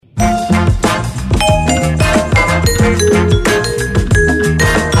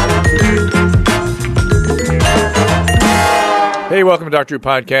welcome to Dr.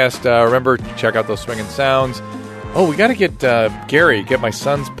 Drew Podcast. Remember, check out those swinging sounds. Oh, we got to get my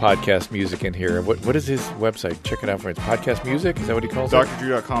son's podcast music in here. What is his website? Check it out for me. It's Podcast Music? Is that what he calls it?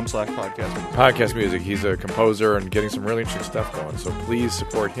 drdrew.com/podcast. Podcast Music. He's a composer and getting some really interesting stuff going. So please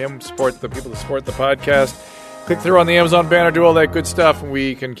support him. Support the people that support the podcast. Click through on the Amazon banner. Do all that good stuff, and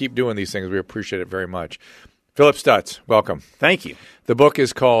we can keep doing these things. We appreciate it very much. Phillip Stutts, welcome. Thank you. The book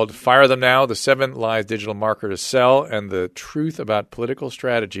is called Fire Them Now, The 7 Lies Digital Marketers Sell, and the Truth About Political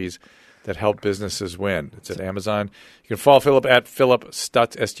Strategies that Help Businesses Win. It's at Amazon. You can follow Phillip at Phillip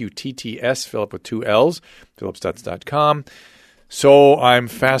Stutts, Stutts, Phillip with 2 L's, phillipstutts.com. So I'm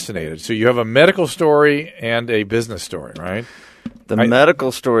fascinated. So you have a medical story and a business story, right? The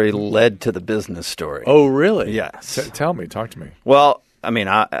medical story led to the business story. Oh, really? Yes. Tell me. Talk to me. Well, I mean,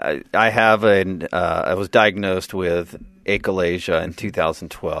 I was diagnosed with achalasia in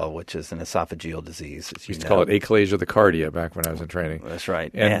 2012, which is an esophageal disease. As you used to call it achalasia of the cardia back when I was in training. That's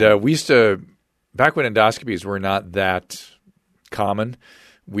right. And we used to, back when endoscopies were not that common,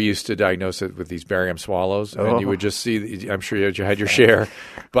 we used to diagnose it with these barium swallows, and you would just see. I'm sure you had your share,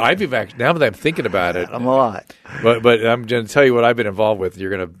 but I'd be back now that I'm thinking about it. I'm a lot, but I'm going to tell you what I've been involved with.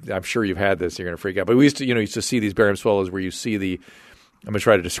 I'm sure you've had this. You're going to freak out. But we used to see these barium swallows where you see the. I'm going to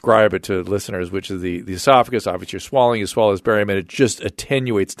try to describe it to listeners, which is the esophagus. Obviously, you're swallowing. You swallow this barium, and it just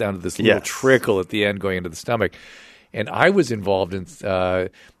attenuates down to this little trickle at the end going into the stomach. And I was involved in.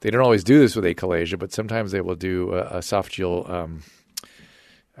 They don't always do this with achalasia, but sometimes they will do esophageal.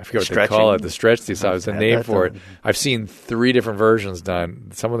 I forget what they call it. The stretch the esophagus. The name for it. I've seen 3 different versions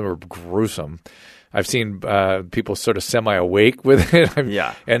done. Some of them are gruesome. I've seen people sort of semi-awake with it.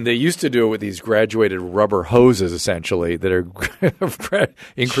 And they used to do it with these graduated rubber hoses, essentially, that are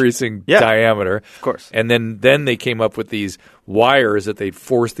increasing diameter. Of course. And then they came up with these wires that they'd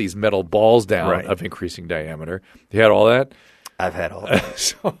force these metal balls down of increasing diameter. You had all that? I've had all that.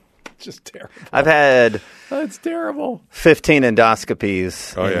 So just terrible. I've had it's terrible. 15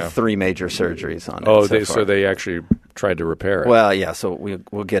 endoscopies and 3 major surgeries on it. So they actually tried to repair it. Well, yeah. So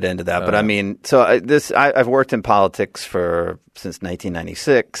we'll get into that. But I mean, I've worked in politics since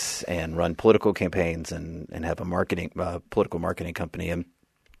 1996 and run political campaigns and have a political marketing company. And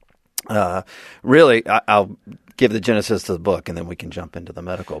really, I'll give the genesis to the book, and then we can jump into the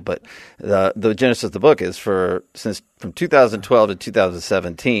medical. But the genesis of the book is from 2012 to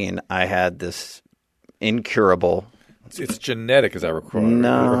 2017, I had this incurable. It's genetic, as I recall,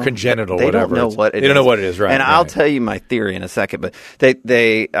 or congenital, they whatever. They don't know what it is, right? And I'll tell you my theory in a second. But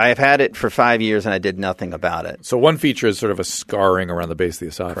I've had it for 5 years, and I did nothing about it. So one feature is sort of a scarring around the base of the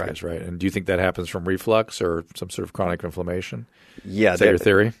esophagus, right? And do you think that happens from reflux or some sort of chronic inflammation? Yeah, is that your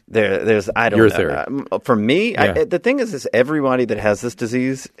theory? I don't know. Your theory. For me, the thing is everybody that has this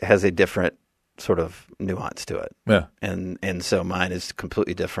disease has a different sort of nuance to it. Yeah. And so mine is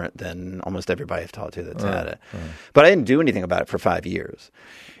completely different than almost everybody I've talked to that's had it. But I didn't do anything about it for 5 years.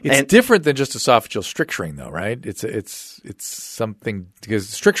 It's different than just esophageal stricturing, though, right? It's something because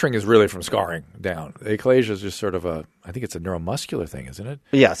stricturing is really from scarring down. Achalasia is just sort of I think it's a neuromuscular thing, isn't it?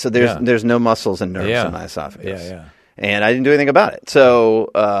 Yeah. So there's no muscles and nerves in my esophagus. Yeah. And I didn't do anything about it. So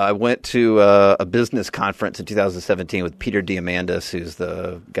I went to a business conference in 2017 with Peter Diamandis, who's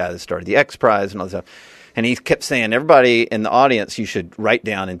the guy that started the X Prize and all that stuff. And he kept saying, everybody in the audience, you should write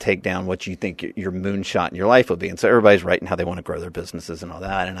down and take down what you think your moonshot in your life would be. And so everybody's writing how they want to grow their businesses and all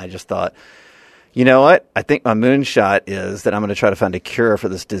that. And I just thought, you know what? I think my moonshot is that I'm going to try to find a cure for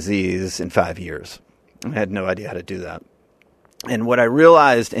this disease in 5 years. I had no idea how to do that. And what I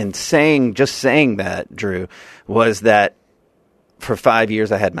realized in saying that, Drew, was that for 5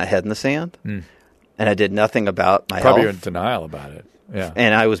 years I had my head in the sand and I did nothing about my health. Probably in denial about it. Yeah.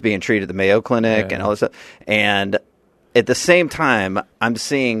 And I was being treated at the Mayo Clinic and all this stuff. And at the same time, I'm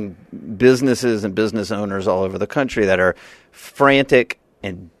seeing businesses and business owners all over the country that are frantic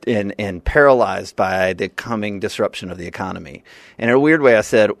and paralyzed by the coming disruption of the economy. And in a weird way, I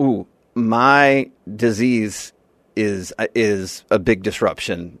said, ooh, my disease is a big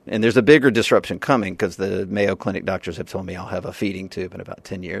disruption, and there's a bigger disruption coming because the Mayo Clinic doctors have told me I'll have a feeding tube in about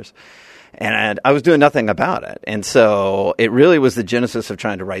 10 years. And I was doing nothing about it. And so it really was the genesis of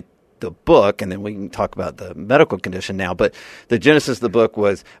trying to write the book, and then we can talk about the medical condition now. But the genesis of the book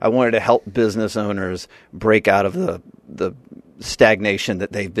was I wanted to help business owners break out of the stagnation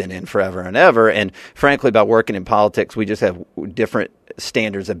that they've been in forever and ever. And frankly, by working in politics, we just have different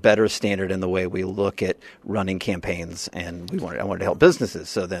standards, a better standard in the way we look at running campaigns. And I wanted to help businesses.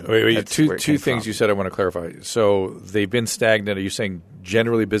 So then two things you said I want to clarify. So they've been stagnant. Are you saying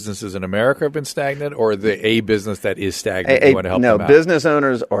generally businesses in America have been stagnant, or a business that is stagnant you want to help them out? No, business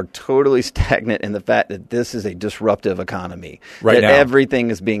owners are totally stagnant in the fact that this is a disruptive economy. Right now.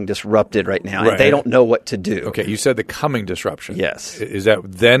 Everything is being disrupted right now, and they don't know what to do. Okay, you said the coming disruption. Yes. Is that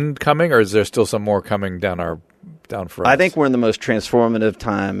then coming, or is there still some more coming down for us? I think we're in the most transformative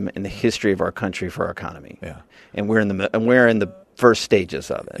time in the history of our country for our economy. Yeah. And we're in the first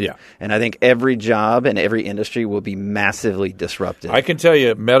stages of it. Yeah. And I think every job and every industry will be massively disrupted. I can tell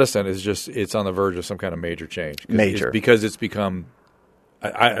you medicine is it's on the verge of some kind of major change. Because it's become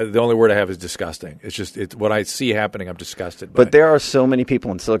the only word I have is disgusting. It's what I see happening. I'm disgusted by. But there are so many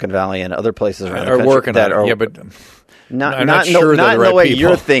people in Silicon Valley and other places around the country working that on it. are but not in the way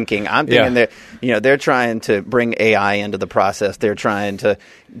you're thinking. I'm thinking that they're trying to bring AI into the process. They're trying to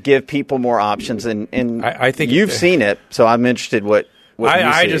give people more options, and I think you've seen it. So I'm interested what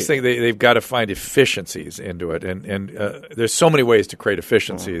I just think they've got to find efficiencies into it, and there's so many ways to create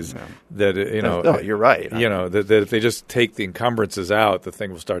efficiencies that No, you're right. That if they just take the encumbrances out, the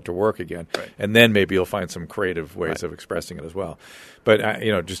thing will start to work again, and then maybe you'll find some creative ways of expressing it as well. But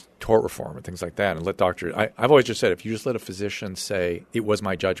just tort reform and things like that, and let doctors. I've always just said, if you just let a physician say it was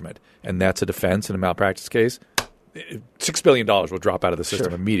my judgment, and that's a defense in a malpractice case, $6 billion will drop out of the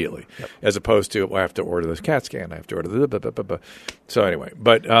system immediately, as opposed to, I have to order this CAT scan, I have to order the So anyway,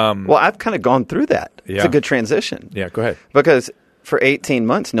 but well, I've kind of gone through that. Yeah. It's a good transition. Yeah, go ahead. Because for 18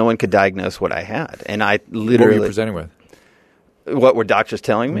 months, no one could diagnose what I had, and I literally. What were you presenting with? What were doctors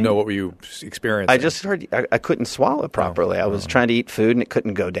telling me? No, what were you experiencing? I just heard I couldn't swallow properly. I was trying to eat food and it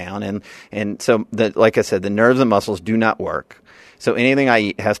couldn't go down, and so like I said, the nerves and muscles do not work. So anything I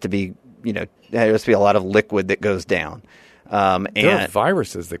eat has to be. There has to be a lot of liquid that goes down. There are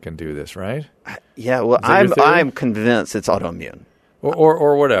viruses that can do this, right? Yeah, well, I'm convinced it's autoimmune.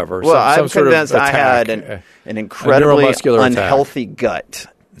 Or whatever. Well, I'm some convinced sort of I had an incredibly unhealthy gut.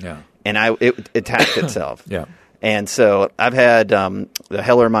 Yeah. And it attacked itself. Yeah. And so I've had the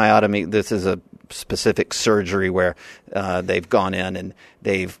Heller myotomy. This is a specific surgery where they've gone in and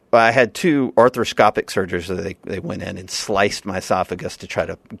I had 2 arthroscopic surgeries. So they went in and sliced my esophagus to try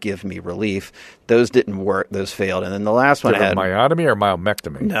to give me relief. Those didn't work. Those failed. And then the last one I had myotomy or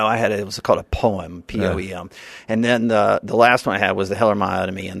myomectomy? No, it was called a POEM, P-O-E-M. Yeah. And then the last one I had was the Heller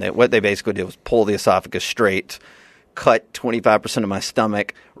myotomy. And what they basically did was pull the esophagus straight, cut 25% of my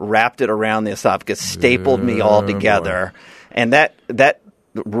stomach, wrapped it around the esophagus, stapled me all together. And that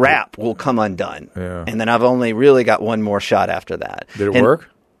wrap will come undone. Yeah. And then I've only really got one more shot after that. Did it work?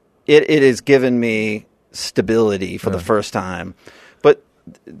 It has given me stability for the first time. But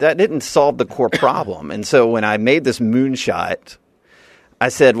that didn't solve the core problem. And so when I made this moonshot, I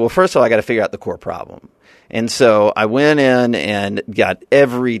said, well, first of all, I got to figure out the core problem. And so I went in and got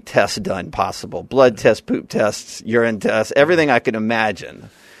every test done possible. Blood tests, poop tests, urine tests, everything I could imagine.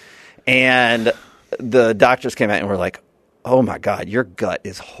 And the doctors came out and were like, oh my God, your gut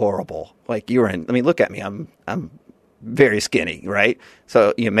is horrible. Like look at me. I'm very skinny, right?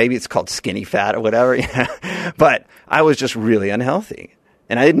 So, maybe it's called skinny fat or whatever. But I was just really unhealthy.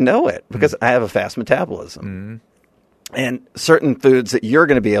 And I didn't know it because I have a fast metabolism. And certain foods that you're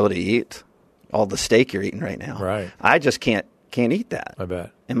going to be able to eat, all the steak you're eating right now. Right. I just can't eat that. I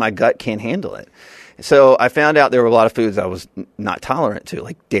bet. And my gut can't handle it. So I found out there were a lot of foods I was not tolerant to,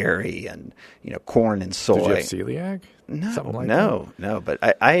 like dairy and corn and soy. Did you have celiac? No. But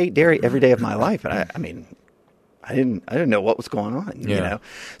I ate dairy every day of my life, and I didn't know what was going on.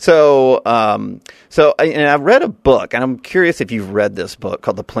 So and I read a book, and I'm curious if you've read this book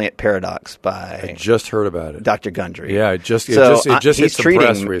called The Plant Paradox by. I just heard about it. Dr. Gundry. Yeah, it just hit some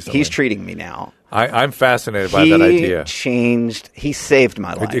press recently. He's treating me now. I'm fascinated by that idea. He saved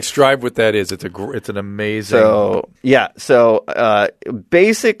my life. Describe what that is. It's an amazing. So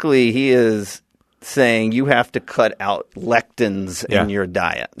basically, he is saying you have to cut out lectins in your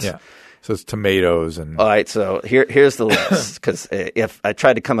diet. Yeah. So it's tomatoes and. All right. So here's the list, because if I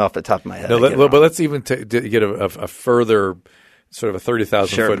tried to come off the top of my head. But let's even get a further sort of a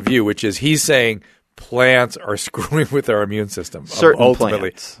 30,000-foot view, which is he's saying plants are screwing with our immune system. Certain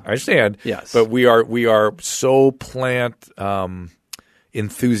ultimately. plants. I understand. Yes. But we are so plant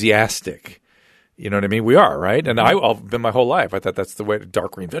enthusiastic. You know what I mean? We are, right? And I've been my whole life. I thought that's the way.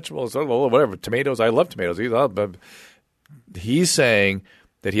 Dark green vegetables, whatever. Tomatoes. I love tomatoes. He's saying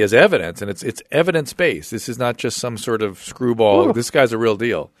that he has evidence, and it's evidence-based. This is not just some sort of screwball. Ooh. This guy's a real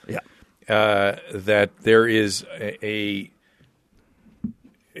deal. Yeah. That there is a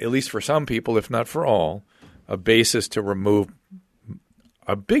at least for some people, if not for all, a basis to remove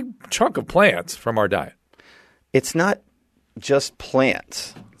a big chunk of plants from our diet. It's not just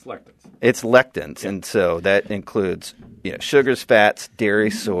plants. It's lectins. It's lectins, and so that includes sugars, fats, dairy,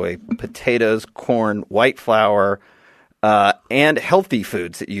 soy, potatoes, corn, white flour, and healthy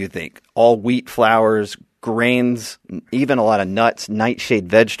foods that you think. All wheat flours, grains, even a lot of nuts, nightshade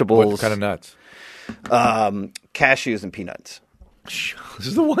vegetables. What kind of nuts? Cashews and peanuts.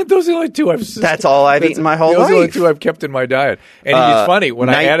 Those are the only two I've. That's all I've eaten my whole life. Those are the only two I've kept in my diet. And it's funny when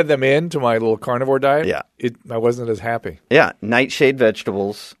I added them into my little carnivore diet. I wasn't as happy. Yeah, nightshade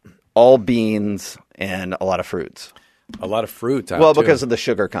vegetables, all beans, and a lot of fruits. A lot of fruits. Because of the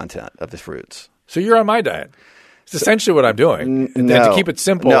sugar content of the fruits. So you're on my diet. It's essentially what I'm doing. And to keep it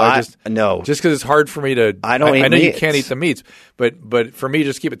simple, just because it's hard for me to. I don't eat I know meats. You can't eat the meats, but for me,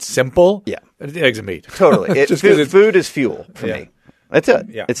 just keep it simple. Yeah, eggs and meat. Totally. Food is fuel for me. That's it.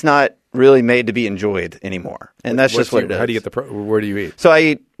 Yeah. It's not really made to be enjoyed anymore, and that's just what it is. How do you get where do you eat? So I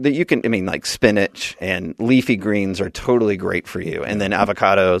eat like spinach and leafy greens are totally great for you, and then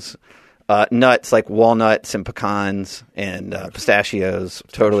avocados, nuts like walnuts and pecans and pistachios,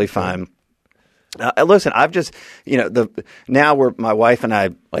 totally fine. Listen, I've just now my wife and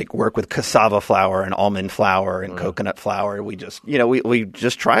I work with cassava flour and almond flour and coconut flour. We just we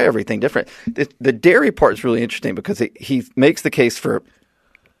just try everything different. The dairy part is really interesting because he makes the case for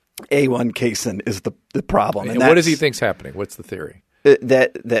A1 casein is the problem. And what does he think's happening? What's the theory?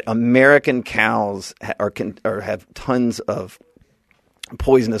 That American cows have tons of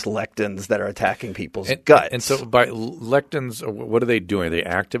poisonous lectins that are attacking people's guts. And so by lectins, what are they doing? Are they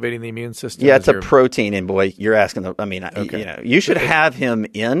activating the immune system? Yeah, it's a protein. And boy, you're asking you should have him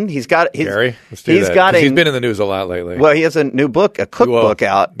in. Gary, let's do that. He's been in the news a lot lately. Well, he has a new book, a cookbook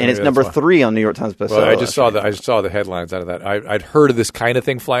out, and it's number 3 on New York Times bestseller. Well, I just saw the headlines out of that. I'd heard of this kind of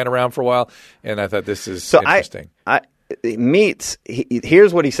thing flying around for a while, and I thought this is interesting. Meats,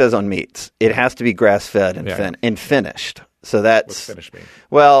 here's what he says on meats. It has to be grass-fed and finished. So that's what's finished meat?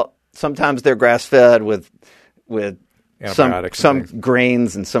 Well, sometimes they're grass-fed with some some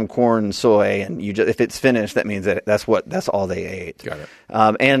grains and some corn and soy, and if it's finished, that means that's all they ate. Got it.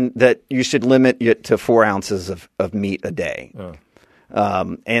 And that you should limit it to 4 ounces of meat a day.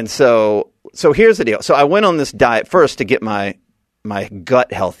 Oh. And so here's the deal. So I went on this diet first to get my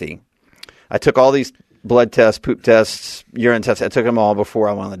gut healthy. I took all these blood tests, poop tests, urine tests. I took them all before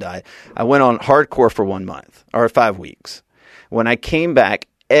I went on the diet. I went on hardcore for 1 month or 5 weeks. When I came back,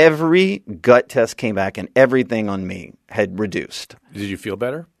 every gut test came back and everything on me had reduced. Did you feel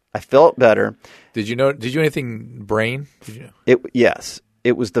better? I felt better. Did you do anything brain? Yes.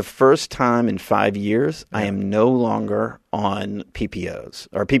 It was the first time in 5 years I am no longer on PPIs,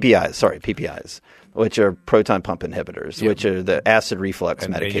 which are proton pump inhibitors, which are the acid reflux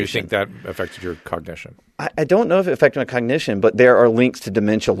medication. And you think that affected your cognition? I don't know if it affected my cognition, but there are links to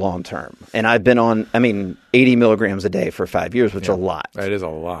dementia long term. And I've been on, 80 milligrams a day for 5 years, which is a lot. That is a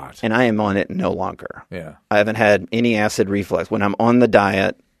lot. And I am on it no longer. Yeah. I haven't had any acid reflux. When I'm on the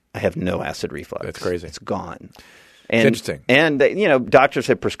diet, I have no acid reflux. That's crazy. It's gone. And, interesting. And doctors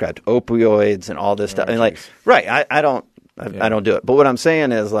have prescribed opioids and all this stuff. And I don't do it. But what I'm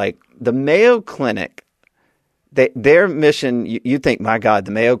saying is the Mayo Clinic, their mission, you think, my God,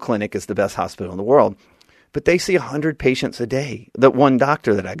 the Mayo Clinic is the best hospital in the world. But they see 100 patients a day, the one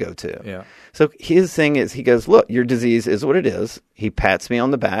doctor that I go to. Yeah. So his thing is, he goes, look, your disease is what it is. He pats me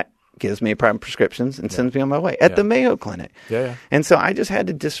on the back, gives me prescriptions, and sends me on my way at the Mayo Clinic. Yeah. And so I just had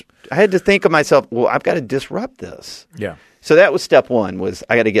to think of myself, well, I've got to disrupt this. Yeah. So that was step one, was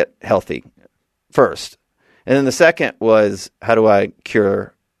I got to get healthy first. And then the second was, how do I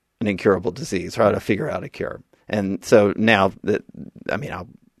cure an incurable disease? How do I figure out a cure? And so now I'll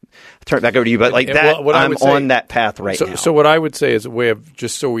turn it back over to you, but I'm on that path now. So what I would say is a way of,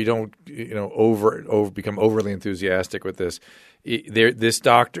 just so we don't become overly enthusiastic with this. This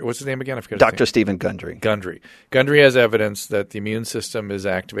doctor, what's his name again? I forget. Dr. Stephen Gundry. Gundry has evidence that the immune system is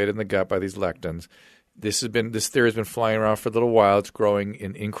activated in the gut by these lectins. This theory has been flying around for a little while. It's growing,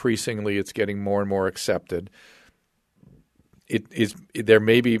 and increasingly, it's getting more and more accepted. There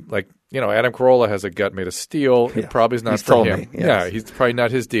may be Adam Carolla has a gut made of steel. It probably is not for him. Yeah, he's probably not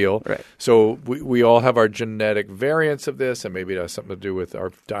his deal. Right. So we all have our genetic variants of this, and maybe it has something to do with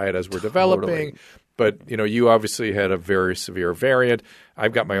our diet as we're developing. But you obviously had a very severe variant.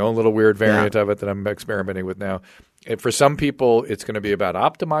 I've got my own little weird variant of it that I'm experimenting with now. And for some people, it's going to be about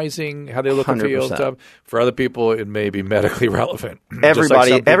optimizing how they look and feel and stuff. For other people, it may be medically relevant.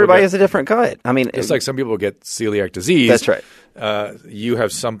 Everybody has a different gut. Just like some people get celiac disease. That's right. You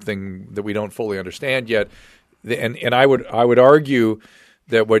have something that we don't fully understand yet, and I would argue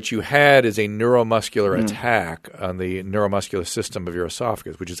that what you had is a neuromuscular attack on the neuromuscular system of your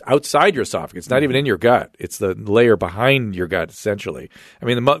esophagus, which is outside your esophagus. It's not even in your gut. It's the layer behind your gut, essentially. I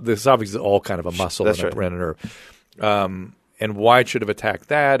mean, the esophagus is all kind of a muscle and a nerve. And why it should have attacked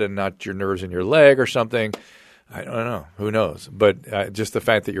that and not your nerves in your leg or something, I don't know. Who knows? But just the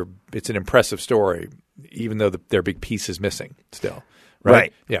fact that it's an impressive story, even though their big piece is missing still.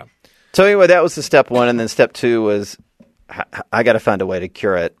 Right? Yeah. So anyway, that was the step one. And then step two was I got to find a way to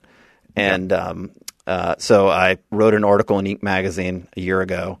cure it. And so I wrote an article in Inc. magazine a year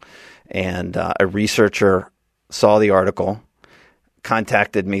ago, and a researcher saw the article,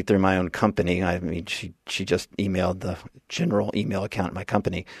 contacted me through my own company. I mean, she just emailed the general email account at my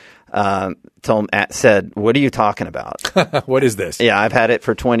company. Said, "What are you talking about? What is this?" Yeah, I've had it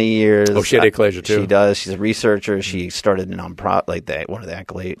for 20 years. Oh, she had achalasia too. She does. She's a researcher. She started a nonprofit, like one of the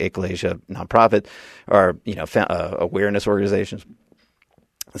achalasia nonprofit, or awareness organizations.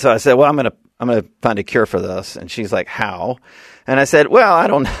 So I said, "Well, I'm gonna find a cure for this." And she's like, "How?" And I said, "Well, I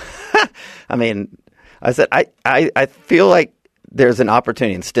don't. I mean, I said I feel like there's an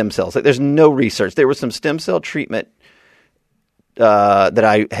opportunity in stem cells. Like, there's no research. There was some stem cell treatment." That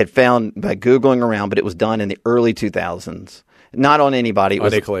I had found by Googling around, but it was done in the early 2000s. Not on anybody. It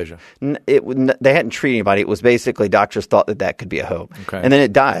was achalasia. They hadn't treated anybody. It was basically doctors thought that could be a hope. Okay. And then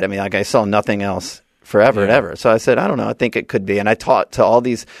it died. I mean, like, I saw nothing else forever and ever. So I said, I don't know. I think it could be. And I taught to all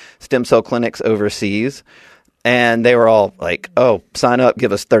these stem cell clinics overseas. And they were all like, "Oh, sign up,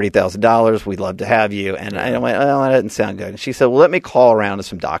 give us $30,000. We'd love to have you." And I went, "Oh, that doesn't sound good." And she said, "Well, let me call around to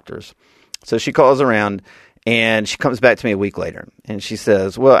some doctors." So she calls around. And she comes back to me a week later, and she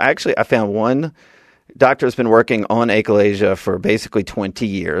says, "Well, actually, I found one doctor who's been working on achalasia for basically 20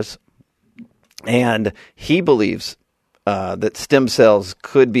 years, and he believes that stem cells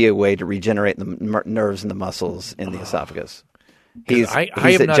could be a way to regenerate the nerves and the muscles in the esophagus." He's at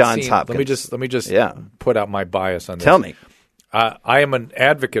Johns Hopkins. Let me just put out my bias on this. Tell me. I am an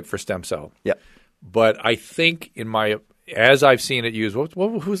advocate for stem cell. Yep. But I think as I've seen it used,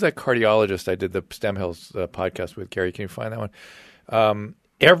 who's that cardiologist I did the Stem Health podcast with, Gary? Can you find that one?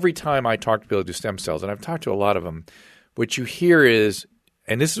 Every time I talk to people who do stem cells, and I've talked to a lot of them, what you hear is,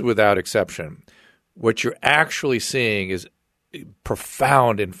 and this is without exception, what you're actually seeing is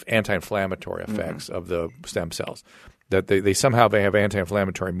profound anti-inflammatory effects of the stem cells, that they somehow have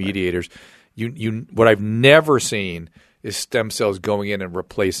anti-inflammatory mediators. What I've never seen is stem cells going in and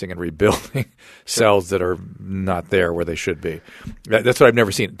replacing and rebuilding cells that are not there where they should be. That's what I've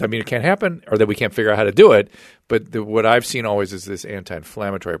never seen. I mean, it can't happen, or that we can't figure out how to do it, but what I've seen always is this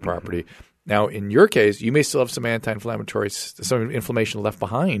anti-inflammatory property. Now, in your case, you may still have some some inflammation left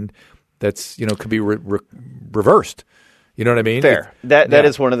behind that's, could be reversed. You know what I mean? Fair. That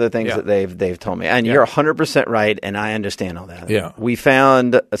is one of the things that they've told me. And you're 100% right, and I understand all that. Yeah. We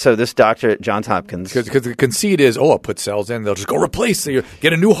found – so this doctor at Johns Hopkins – because the conceit is, I'll put cells in. They'll just go replace –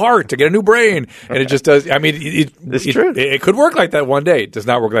 get a new heart, to get a new brain. And it just does – I mean, it's true. It could work like that one day. It does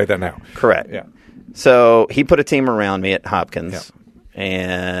not work like that now. Correct. Yeah. So he put a team around me at Hopkins,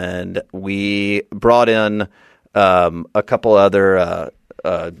 and we brought in a couple other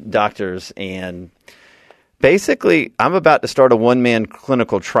doctors, and – basically, I'm about to start a one-man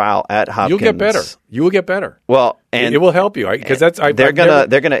clinical trial at Hopkins. You'll get better. You will get better. Well, and it will help you because they're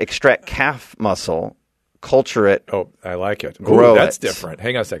gonna extract calf muscle, culture it. Oh, I like it. Grow that's it. different.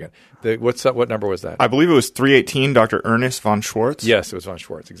 Hang on a second. What number was that? I believe it was 318. Dr. Ernest von Schwartz. Yes, it was von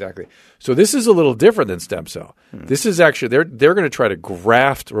Schwartz. Exactly. So this is a little different than stem cell. This is actually they're going to try to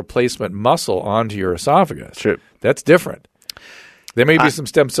graft replacement muscle onto your esophagus. True. That's different. There may be some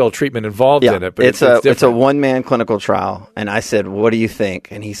stem cell treatment involved in it, but it's a one-man clinical trial. And I said, "What do you think?"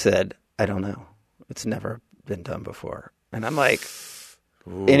 And he said, "I don't know. It's never been done before." And I'm like,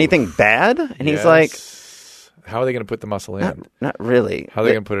 "Anything bad?" And he's like, "How are they going to put the muscle in?" Not really. How are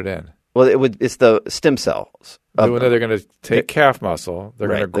they going to put it in? Well, it's the stem cells. They're going to take calf muscle. They're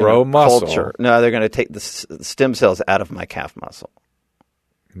going to grow muscle. Culture. No, they're going to take the stem cells out of my calf muscle.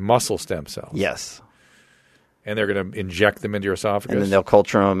 Muscle stem cells. Yes. And they're going to inject them into your esophagus? And then they'll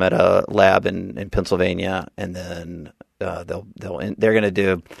culture them at a lab in Pennsylvania, and then they're going to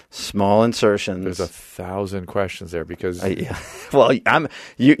do small insertions. There's 1,000 questions there because well,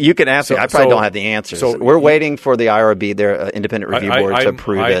 you can ask me. I probably don't have the answers. So we're waiting for the IRB, their independent review board, to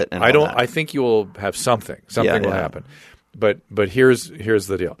approve it. And I think you will have something. Something will happen. But here's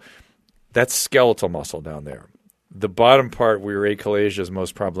the deal. That's skeletal muscle down there. The bottom part where achalasia is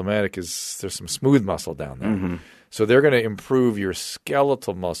most problematic is there's some smooth muscle down there. Mm-hmm. So they're going to improve your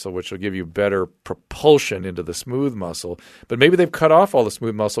skeletal muscle, which will give you better propulsion into the smooth muscle. But maybe they've cut off all the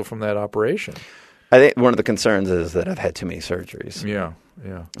smooth muscle from that operation. I think one of the concerns is that I've had too many surgeries. Yeah.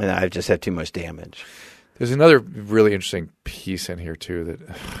 And I've just had too much damage. There's another really interesting piece in here too that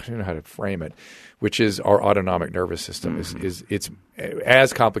I don't know how to frame it, which is our autonomic nervous system is it's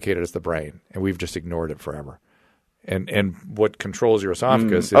as complicated as the brain, and we've just ignored it forever. And what controls your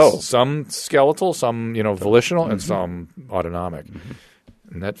esophagus is some skeletal, some volitional, and some autonomic.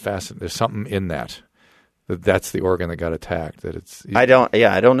 And that there's something in that's the organ that got attacked. I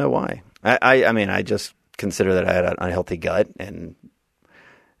don't know why. I mean, I just consider that I had an unhealthy gut and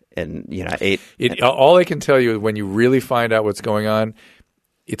I ate. All I can tell you is when you really find out what's going on,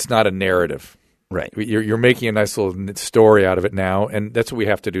 it's not a narrative. Right. You're making a nice little story out of it now, and that's what we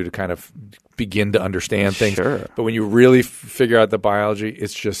have to do to kind of begin to understand things. Sure. But when you really figure out the biology,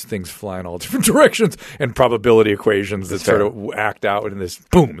 it's just things flying all different directions and probability equations that sort of act out, and this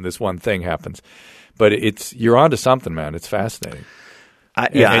boom, and this one thing happens. But you're onto something, man. It's fascinating.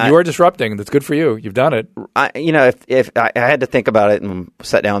 And you are disrupting. That's good for you. You've done it. If I had to think about it and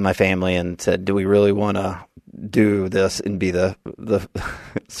sat down with my family and said, do we really want to do this and be the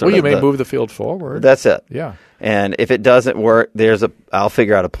you may move the field forward. That's it. Yeah. And if it doesn't work, I'll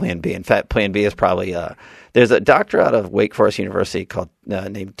figure out a plan B. In fact, plan B is probably there's a doctor out of Wake Forest University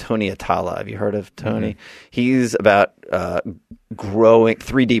named Tony Atala. Have you heard of Tony? He's about growing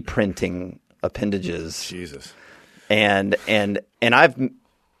 3D printing appendages. Jesus. And I've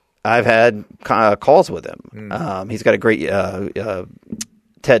had calls with him. He's got a great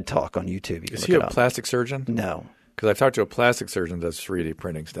TED Talk on YouTube. Is he a plastic surgeon? No. Because I've talked to a plastic surgeon that does 3D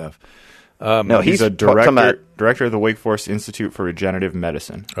printing stuff. No, he's a director of the Wake Forest Institute for Regenerative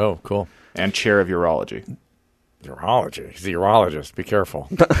Medicine. Oh, cool. And chair of urology. Urology. He's a urologist. Be careful.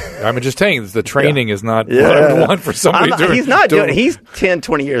 I'm just saying the training is not what I would want for somebody doing. He's not doing it. He's 10,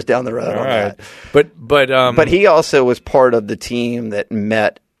 20 years down the road on that. But he also was part of the team that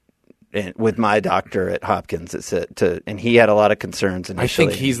met with my doctor at Hopkins, and he had a lot of concerns initially.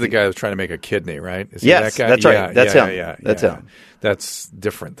 I think he's the guy that's trying to make a kidney, right? Is yes, that guy? That's right. That's him. Yeah, that's him. That's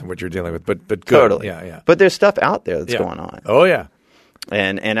different than what you're dealing with, but good. Totally. Yeah. But there's stuff out there that's going on. Oh yeah.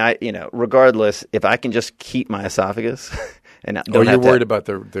 And I, regardless, if I can just keep my esophagus, and you're worried about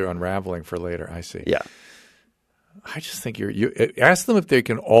the unraveling for later. I see. Yeah. I just think you ask them if they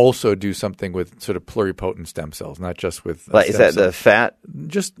can also do something with sort of pluripotent stem cells, not just with is that the fat?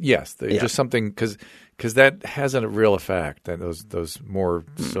 Just just something because that has a real effect. That those more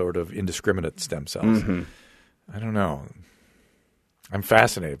sort of indiscriminate stem cells. I don't know. I'm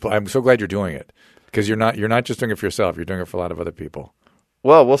fascinated. I'm so glad you're doing it because you're not just doing it for yourself. You're doing it for a lot of other people.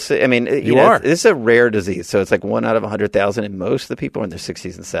 Well, we'll see. I mean, are. It's a rare disease, so it's like 1 out of 100,000, and most of the people are in their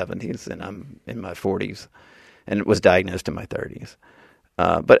 60s and 70s, and I'm in my 40s. And it was diagnosed in my 30s.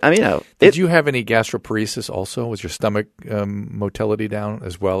 But I mean, did you have any gastroparesis also? Was your stomach motility down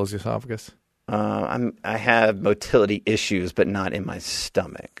as well as the esophagus? I have motility issues, but not in my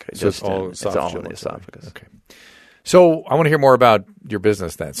stomach. It's all in the esophagus. Okay. So I want to hear more about your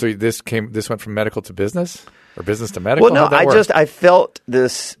business then. So this went from medical to business, or business to medical? Well, no, I felt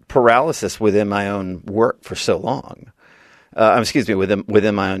this paralysis within my own work for so long.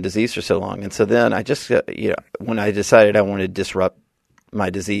 Within my own disease for so long. And so then I just, when I decided I wanted to disrupt my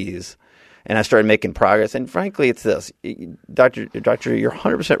disease and I started making progress, and frankly, it's this, Doctor, you're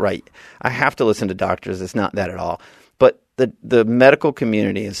 100% right. I have to listen to doctors. It's not that at all. But the medical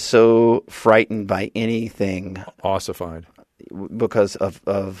community is so frightened by anything. Ossified. Because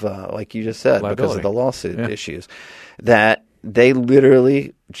of like you just said, liability. Because of the lawsuit issues, that they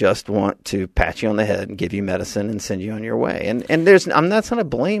literally just want to pat you on the head and give you medicine and send you on your way. And that's not a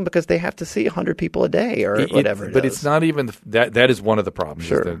blame because they have to see 100 people a day or whatever. But it's not even that is one of the problems.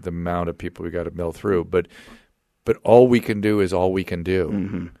 Sure. Is the amount of people we got to mill through. But all we can do is all we can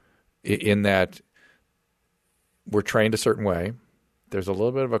do. In that we're trained a certain way. There's a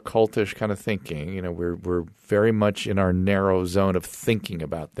little bit of a cultish kind of thinking. We're very much in our narrow zone of thinking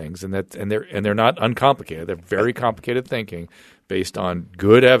about things, and they're not uncomplicated. They're very complicated thinking based on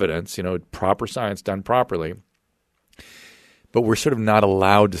good evidence, proper science done properly. But we're sort of not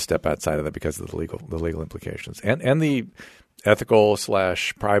allowed to step outside of that because of the legal implications and the ethical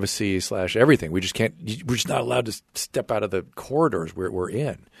 / privacy / everything. We just can't. We're just not allowed to step out of the corridors we're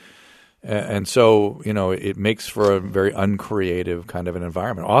in. And so, it makes for a very uncreative kind of an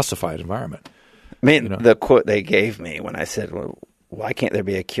environment, ossified environment. I mean, the quote they gave me when I said, well, why can't there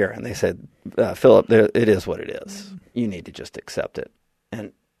be a cure? And they said, Philip, it is what it is. You need to just accept it.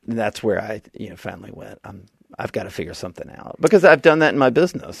 And that's where I finally went. I've got to figure something out because I've done that in my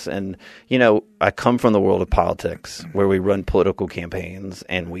business. And, I come from the world of politics where we run political campaigns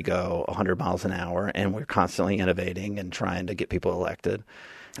and we go 100 miles an hour and we're constantly innovating and trying to get people elected.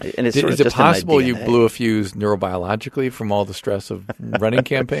 And it's Is it possible you blew a fuse neurobiologically from all the stress of running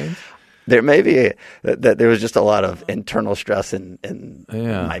campaigns? There may be that there was just a lot of internal stress in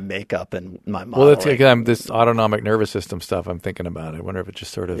my makeup and my modeling. Well, that's again this autonomic nervous system stuff I'm thinking about. I wonder if it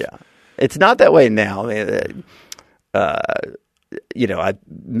just sort of It's not that way now. I mean, I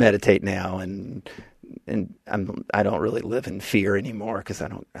meditate now and I don't really live in fear anymore because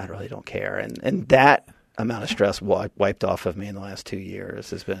I really don't care. And that amount of stress wiped off of me in the last 2 years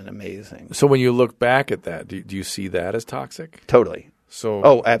has been amazing. So when you look back at that, do you see that as toxic? Totally.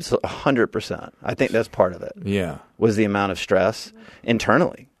 So Absolutely, 100%. I think that's part of it. Yeah, was the amount of stress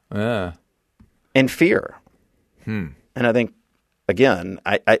internally, and fear. And I think again,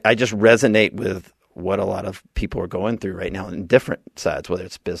 I just resonate with what a lot of people are going through right now in different sides, whether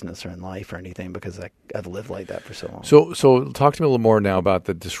it's business or in life or anything, because I've lived like that for so long. So talk to me a little more now about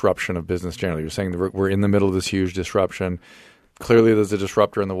the disruption of business generally. You're saying that we're in the middle of this huge disruption. Clearly, there's a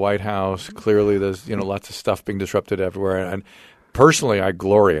disruptor in the White House. Clearly, there's lots of stuff being disrupted everywhere. And personally, I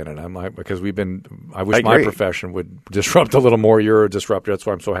glory in it. I'm like because I wish my profession would disrupt a little more. You're a disruptor. That's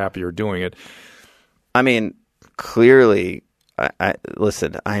why I'm so happy you're doing it. I mean, clearly.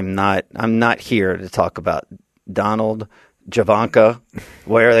 Listen, I'm not here to talk about Donald, Javanka,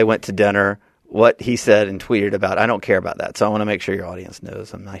 where they went to dinner, what he said and tweeted about. I don't care about that. So I want to make sure your audience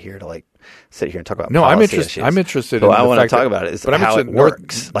knows I'm not here to sit here and talk about policy issues. I'm interested. What I want to talk about is how it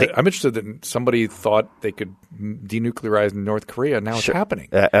works. I'm interested that somebody thought they could denuclearize North Korea. Now it's happening.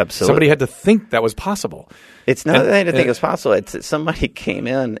 Absolutely. Somebody had to think that was possible. It's not that they didn't think it was possible. It's that somebody came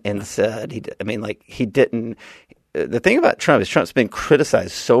in and said he didn't. The thing about Trump is Trump's been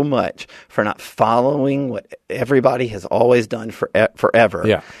criticized so much for not following what everybody has always done forever.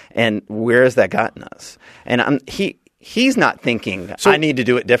 Yeah. And where has that gotten us? And he's not thinking, I need to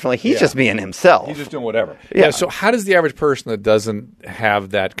do it differently. He's just being himself. He's just doing whatever. Yeah. So how does the average person that doesn't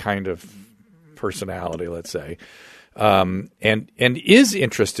have that kind of personality, let's say, and is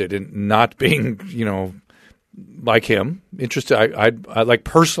interested in not being, like him, interested, I like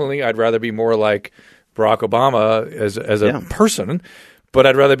personally, I'd rather be more like Barack Obama as a person, but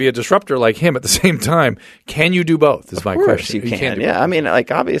I'd rather be a disruptor like him at the same time. Can you do both? Is my question. You can. Yeah. I mean,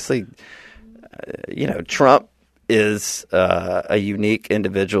 obviously, Trump is a unique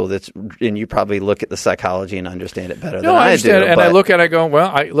individual and you probably look at the psychology and understand it better than I do. I understand, and I look at it, I go,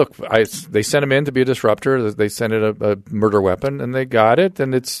 well, they sent him in to be a disruptor. They sent it a murder weapon, and they got it,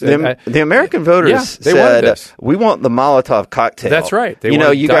 and it's the American voters said we want the Molotov cocktail. That's right.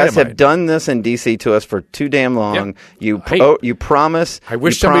 You guys have done this in D.C. to us for too damn long. Yeah. You promise. I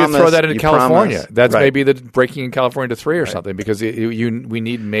wish somebody would throw that into California. That's maybe the breaking in California to 3 or something, because we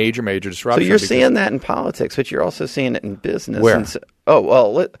need major disruption. So you're seeing that in politics, but you're also seeing it in business. Where?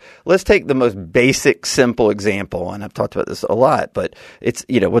 Let's take the most basic, simple example, and I've talked about this a lot, but it's,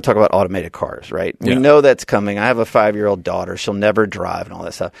 we'll talk about automated cars, right? Yeah. We know that's coming. I have a 5-year-old daughter. She'll never drive and all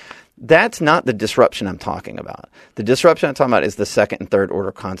that stuff. That's not the disruption I'm talking about. The disruption I'm talking about is the second and third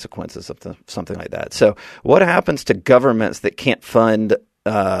order consequences of something like that. So what happens to governments that can't fund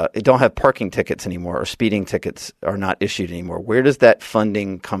don't have parking tickets anymore, or speeding tickets are not issued anymore? Where does that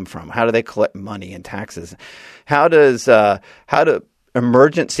funding come from? How do they collect money and taxes? How do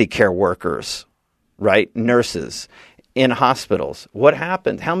emergency care workers, right, nurses in hospitals, what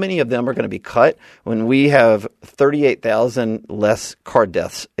happens? How many of them are going to be cut when we have 38,000 less car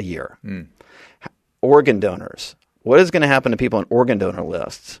deaths a year? Organ donors. What is going to happen to people on organ donor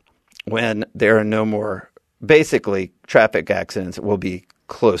lists when there are no more? Basically, traffic accidents will be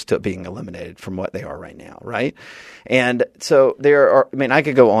close to being eliminated from what they are right now, right? And so there are, I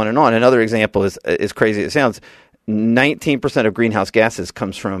could go on and on. Another example is, as crazy as it sounds, 19% of greenhouse gases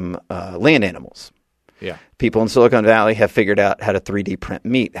comes from land animals. Yeah. People in Silicon Valley have figured out how to 3D print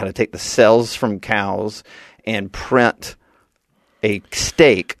meat, how to take the cells from cows and print a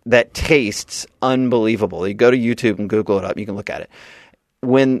steak that tastes unbelievable. You go to YouTube and Google it up, you can look at it.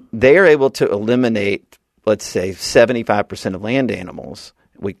 When they are able to eliminate, let's say, 75% of land animals,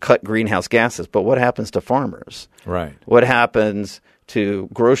 we cut greenhouse gases. But what happens to farmers? Right. What happens to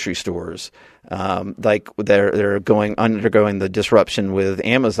grocery stores? Like they're undergoing the disruption with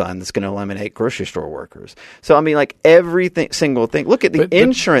Amazon that's going to eliminate grocery store workers. So every single thing. Look at the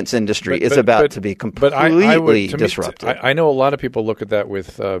insurance industry is about to be completely disrupted. I know a lot of people look at that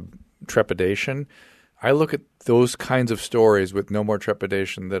with trepidation. I look at those kinds of stories with no more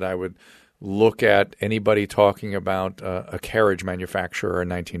trepidation that I would look at anybody talking about a carriage manufacturer in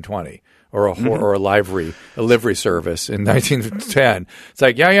 1920 or a livery service in 1910. It's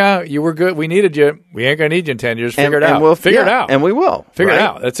like, yeah, you were good. We needed you. We ain't going to need you in 10 years. Figure it out. We'll figure it out. And we will. Figure it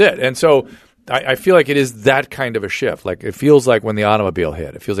out. That's it. And so I feel like it is that kind of a shift. Like it feels like when the automobile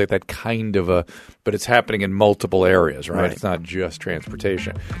hit. It feels like that kind of a, but it's happening in multiple areas, right? It's not just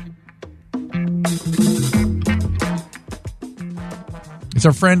transportation. It's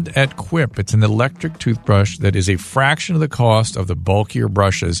our friend at Quip. It's an electric toothbrush that is a fraction of the cost of the bulkier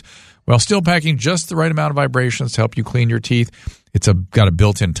brushes while still packing just the right amount of vibrations to help you clean your teeth. It's got a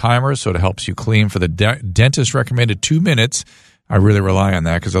built-in timer, so it helps you clean for the dentist recommended 2 minutes. I really rely on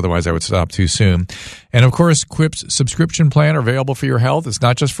that because otherwise I would stop too soon. And, of course, Quip's subscription plan are available for your health. It's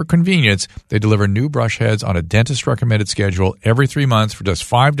not just for convenience. They deliver new brush heads on a dentist-recommended schedule every 3 months for just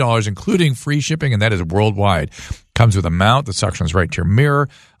 $5, including free shipping, and that is worldwide. Comes with a mount that suctions right to your mirror,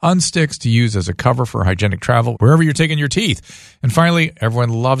 unsticks to use as a cover for hygienic travel wherever you're taking your teeth. And finally, everyone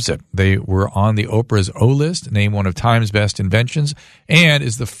loves it. They were on the Oprah's O List, named one of Time's best inventions, and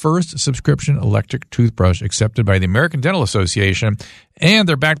is the first subscription electric toothbrush accepted by the American Dental Association. And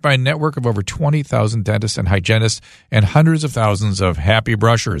they're backed by a network of over 20,000 dentists and hygienists and hundreds of thousands of happy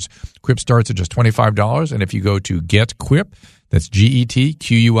brushers. Quip starts at just $25, and if you go to GetQuip, that's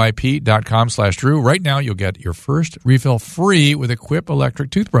GetQuip.com/Drew. Right now, you'll get your first refill free with a Quip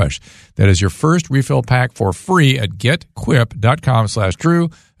electric toothbrush. That is your first refill pack for free at GetQuip.com/Drew.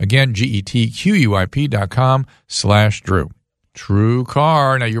 Again, GetQuip.com/Drew. True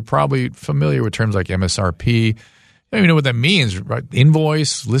Car. Now, you're probably familiar with terms like MSRP. You don't even know what that means, right?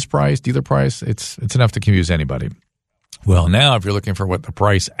 Invoice, list price, dealer price. It's enough to confuse anybody. Well, now, if you're looking for what the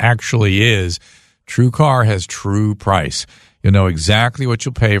price actually is, True Car has True Price. You'll know exactly what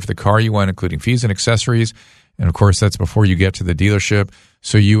you'll pay for the car you want, including fees and accessories. And, of course, that's before you get to the dealership,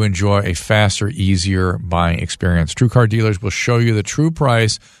 so you enjoy a faster, easier buying experience. True Car dealers will show you the true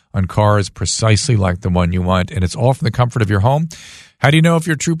price on cars precisely like the one you want, and it's all from the comfort of your home. How do you know if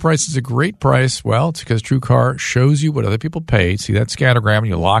your true price is a great price? Well, it's because True Car shows you what other people paid. See that scattergram, and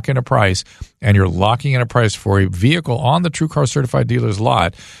you lock in a price, and you're locking in a price for a vehicle on the True Car certified dealer's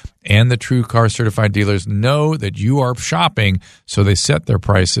lot. And the True Car certified dealers know that you are shopping, so they set their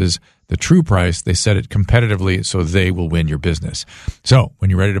prices, the true price, they set it competitively so they will win your business. So when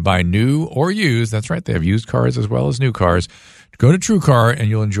you're ready to buy new or used, that's right, they have used cars as well as new cars, go to True Car and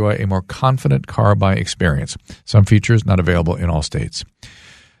you'll enjoy a more confident car buying experience. Some features not available in all states.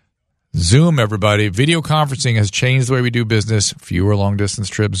 Zoom, everybody. Video conferencing has changed the way we do business. Fewer long-distance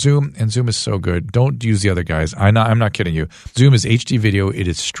trips. Zoom is so good. Don't use the other guys. I'm not kidding you. Zoom is HD video. It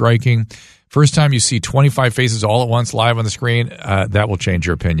is striking. First time you see 25 faces all at once live on the screen, that will change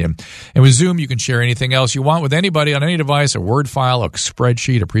your opinion. And with Zoom, you can share anything else you want with anybody on any device, a Word file, a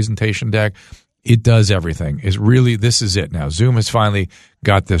spreadsheet, a presentation deck. It does everything. This is it now. Zoom has finally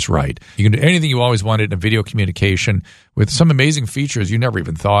got this right. You can do anything you always wanted in video communication with some amazing features you never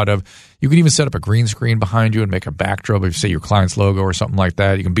even thought of. You can even set up a green screen behind you and make a backdrop of, say, your client's logo or something like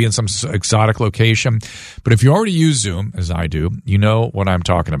that. You can be in some exotic location. But if you already use Zoom, as I do, you know what I'm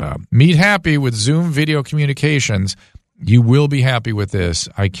talking about. Meet happy with Zoom Video Communications. You will be happy with this.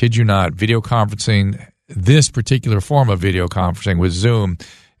 I kid you not. Video conferencing, this particular form of video conferencing with Zoom,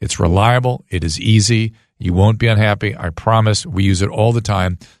 it's reliable. It is easy. You won't be unhappy. I promise. We use it all the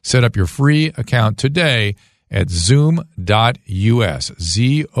time. Set up your free account today at zoom.us,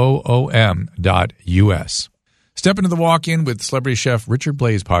 ZOOM.us. Step into the walk-in with celebrity chef Richard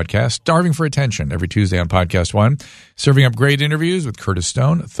Blais podcast, Starving for Attention, every Tuesday on Podcast One. Serving up great interviews with Curtis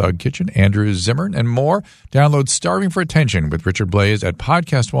Stone, Thug Kitchen, Andrew Zimmern, and more. Download Starving for Attention with Richard Blais at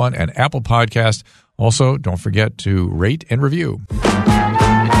Podcast One and Apple Podcast. Also, don't forget to rate and review.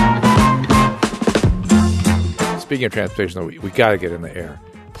 Speaking of transportation, though, we got to get in the air.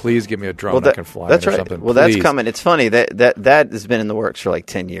 Please give me a drone that can fly or something. Well, please. That's coming. It's funny that has been in the works for like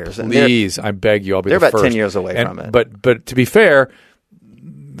 10 years. And please, I beg you, I'll be the first. They're about 10 years away from it. But to be fair,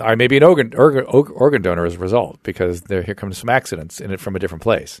 I may be an organ donor as a result because here comes some accidents in it from a different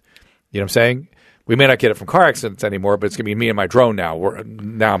place. You know what I'm saying? We may not get it from car accidents anymore, but it's going to be me and my drone now.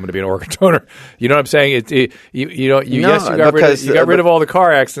 Now I'm going to be an organ donor. You know what I'm saying? You got rid of all the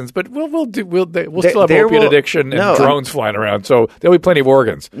car accidents, but we'll still have opiate addiction and drones flying around. So there'll be plenty of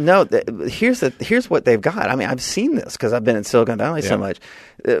organs. No, here's what they've got. I mean, I've seen this because I've been in Silicon Valley so much.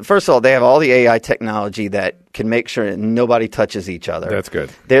 First of all, they have all the AI technology that can make sure that nobody touches each other. That's good.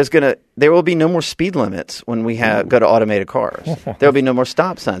 There will be no more speed limits when we go to automated cars. There will be no more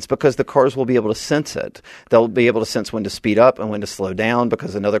stop signs because the cars will be able to sense it. They'll be able to sense when to speed up and when to slow down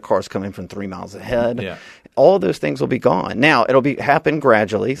because another car is coming from 3 miles ahead. Yeah. All of those things will be gone. Now, it'll happen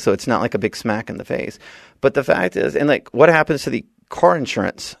gradually, so it's not like a big smack in the face. But the fact is, and like what happens to the car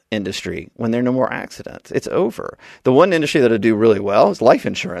insurance industry when there are no more accidents. It's over. The one industry that'll do really well is life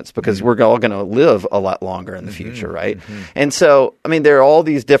insurance because we're all going to live a lot longer in the future, right? And so, I mean, there are all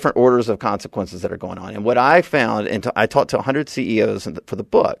these different orders of consequences that are going on. And what I found, and I talked to 100 CEOs for the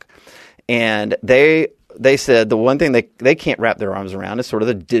book, and they said the one thing they can't wrap their arms around is sort of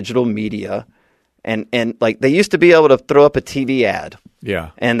the digital media. And like they used to be able to throw up a TV ad.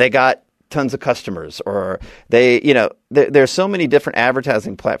 Yeah. And they got tons of customers, or there's so many different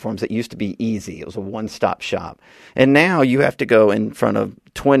advertising platforms that used to be easy. It was a one-stop shop. And now you have to go in front of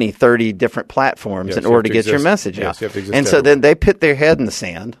 20, 30 different platforms in order to get your message out. And so then they put their head in the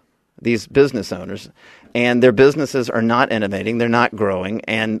sand, these business owners, and their businesses are not innovating, they're not growing,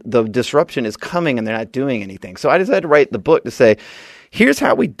 and the disruption is coming and they're not doing anything. So I decided to write the book to say, here's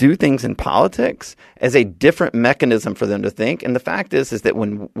how we do things in politics as a different mechanism for them to think. And the fact is that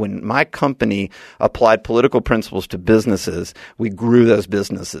when my company applied political principles to businesses, we grew those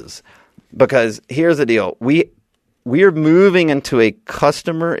businesses. Because here's the deal. We are moving into a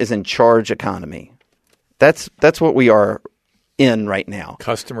customer is in charge economy. That's what we are in right now.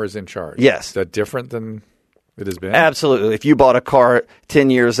 Customer is in charge. Yes. Is that different than it has been? Absolutely. If you bought a car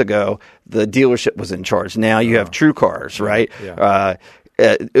 10 years ago, the dealership was in charge. Now you have true cars, right? Yeah.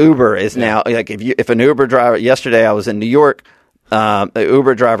 Uber is now, like if an Uber driver, yesterday I was in New York, the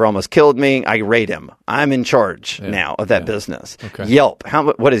Uber driver almost killed me. I rate him. I'm in charge now of that business. Okay. Yelp.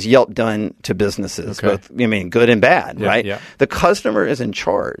 What has Yelp done to businesses? Okay. Both, good and bad, right? Yeah. The customer is in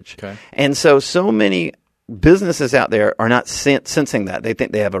charge. Okay. And so many businesses out there are not sensing that. They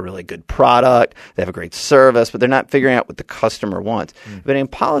think they have a really good product, they have a great service, but they're not figuring out what the customer wants. But in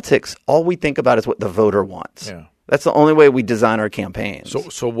politics, all we think about is what the voter wants. Yeah. That's the only way we design our campaigns.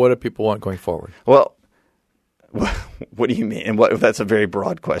 So what do people want going forward? Well, what do you mean? And that's a very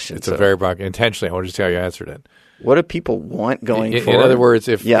broad question. It's a very broad. Intentionally, I want to see how you answered it. What do people want going forward? In other words,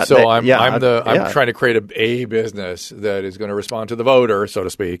 I'm trying to create a business that is going to respond to the voter, so to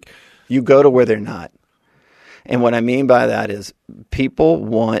speak. You go to where they're not. And what I mean by that is people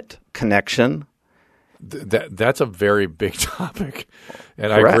want connection. That's a very big topic,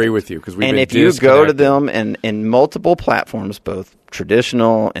 and Correct. I agree with you because we've been disconnected. And if you go to them in multiple platforms, both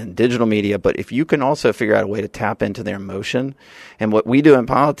traditional and digital media, but if you can also figure out a way to tap into their emotion, and what we do in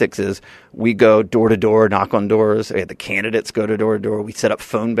politics is we go door to door, knock on doors. We have the candidates go door to door. We set up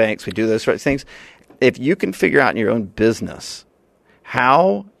phone banks. We do those sorts of things. If you can figure out in your own business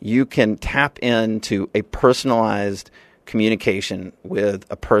how you can tap into a personalized communication with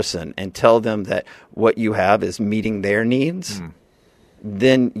a person and tell them that what you have is meeting their needs,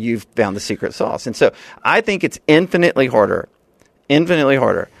 then you've found the secret sauce. And so I think it's infinitely harder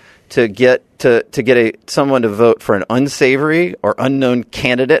to get someone to vote for an unsavory or unknown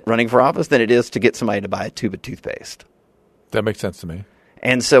candidate running for office than it is to get somebody to buy a tube of toothpaste. That makes sense to me.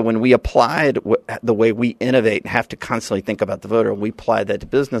 And so when we applied the way we innovate and have to constantly think about the voter, we applied that to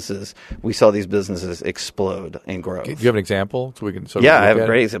businesses, we saw these businesses explode and grow. Do you have an example so we can I have a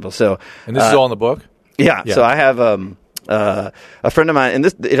great example. So, and this is all in the book? Yeah. So I have a friend of mine, and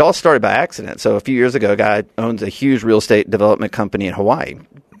it all started by accident. So a few years ago, a guy owns a huge real estate development company in Hawaii.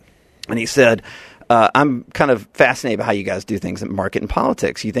 And he said, I'm kind of fascinated by how you guys do things in market and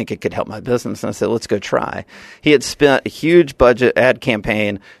politics. You think it could help my business? And I said, let's go try. He had spent a huge budget ad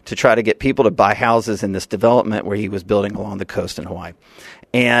campaign to try to get people to buy houses in this development where he was building along the coast in Hawaii.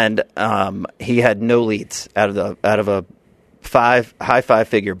 And he had no leads out of a high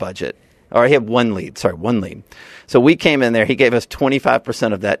five-figure budget. Or he had one lead. So we came in there. He gave us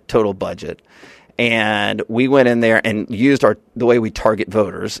 25% of that total budget. And we went in there and used the way we target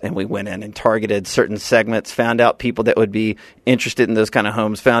voters, and we went in and targeted certain segments, found out people that would be interested in those kind of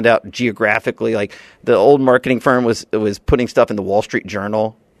homes, found out geographically, like the old marketing firm was putting stuff in the Wall Street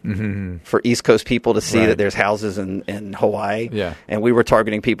Journal for East Coast people to see that there's houses in Hawaii. Yeah. And we were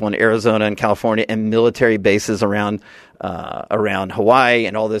targeting people in Arizona and California and military bases around Hawaii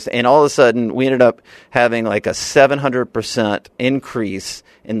and all this. And all of a sudden, we ended up having like a 700% increase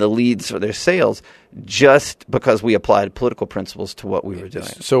in the leads for their sales just because we applied political principles to what we were doing.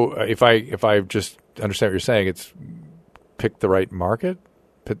 So if I just understand what you're saying, it's pick the right market,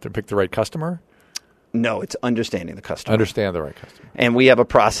 pick the right customer? No, it's understanding the customer. Understand the right customer. And we have a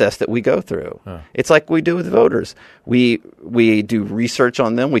process that we go through. It's like we do with voters. We do research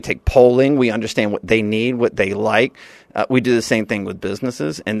on them. We take polling. We understand what they need, what they like. We do the same thing with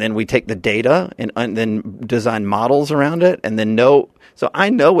businesses. And then we take the data and then design models around it and then know. So I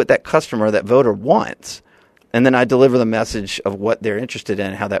know what that customer, that voter wants. And then I deliver the message of what they're interested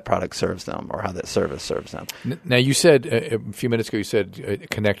in, how that product serves them or how that service serves them. Now, you said a few minutes ago,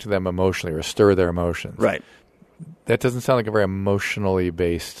 connect to them emotionally or stir their emotions. Right. That doesn't sound like a very emotionally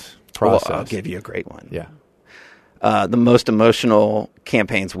based process. Well, I'll give you a great one. Yeah. The most emotional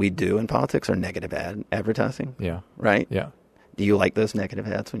campaigns we do in politics are negative advertising. Yeah. Right? Yeah. Do you like those negative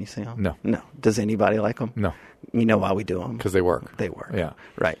ads when you see them? No. No. Does anybody like them? No. You know why we do them? Because they work. They work. Yeah.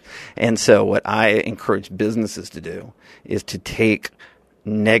 Right. And so what I encourage businesses to do is to take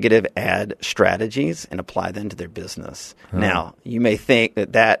negative ad strategies and apply them to their business. Now, you may think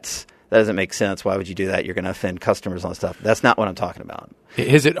that that doesn't make sense. Why would you do that? You're going to offend customers on stuff. That's not what I'm talking about.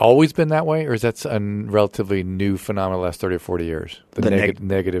 Has it always been that way, or is that a relatively new phenomenon the last 30 or 40 years? The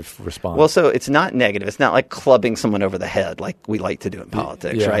negative response. Well, so it's not negative. It's not like clubbing someone over the head like we like to do in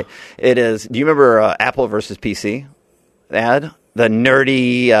politics, right? It is. Do you remember Apple versus PC ad? The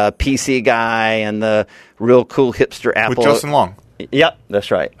nerdy PC guy and the real cool hipster Apple. With Justin Long. Yep, that's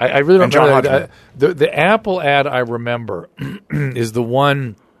right. I really don't And John remember that. The Apple ad I remember is the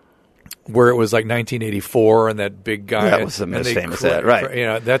one where it was like 1984 and that big guy. That was the most famous ad, right? You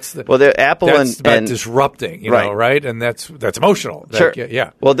know, that's the, well, the Apple that's about and disrupting, you know, right? And that's emotional. Sure.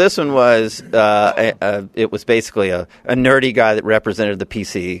 Yeah. Well, this one was it was basically a nerdy guy that represented the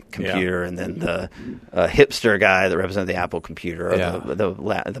PC computer, and then the hipster guy that represented the Apple computer or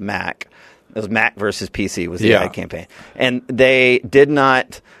the Mac. It was Mac versus PC was the ad campaign, and they did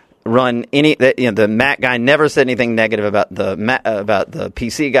not run any. The Mac guy never said anything negative about the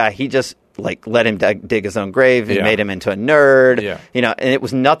PC guy. He just let him dig his own grave and made him into a nerd. Yeah.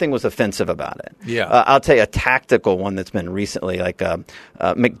 And nothing was offensive about it. Yeah. I'll tell you a tactical one that's been recently.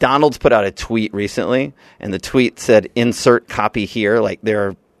 McDonald's put out a tweet recently, and the tweet said, "Insert copy here." Like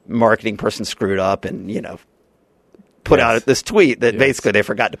their marketing person screwed up, and put out this tweet that basically they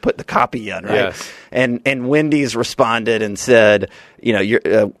forgot to put the copy in, right? Yes. And Wendy's responded and said,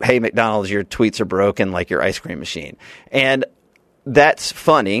 hey, McDonald's, your tweets are broken like your ice cream machine. And that's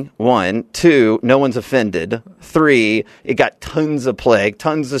funny, 1. 2, no one's offended. 3, it got tons of play,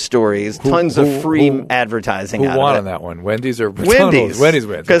 tons of stories, tons of free advertising out of it. Who won on that one? Wendy's or McDonald's? Wendy's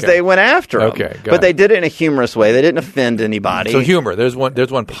wins. Because they went after them. Okay, but they did it in a humorous way. They didn't offend anybody. So humor. There's one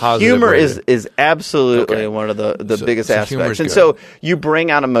positive. Humor is absolutely one of the biggest aspects. And so you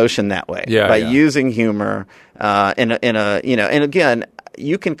bring out emotion that way by using humor and again,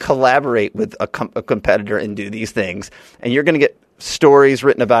 you can collaborate with a competitor and do these things, and you're going to get stories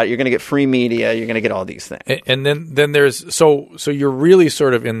written about it. You're going to get free media. You're going to get all these things. And then there's so you're really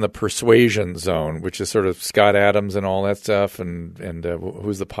sort of in the persuasion zone, which is sort of Scott Adams and all that stuff. And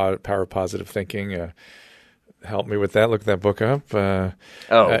who's the power of positive thinking? Help me with that. Look that book up.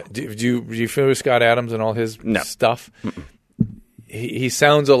 Do you familiar with Scott Adams and all his stuff? Mm-mm. He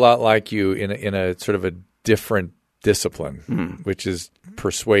sounds a lot like you in a sort of a different discipline, which is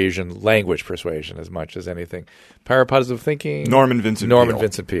language persuasion as much as anything. Power of positive thinking. Norman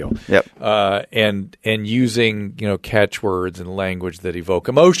Vincent Peale. Yep. And using catchwords and language that evoke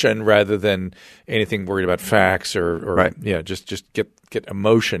emotion rather than anything worried about facts or just get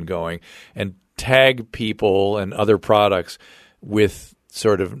emotion going and tag people and other products with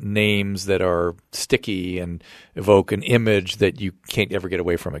sort of names that are sticky and evoke an image that you can't ever get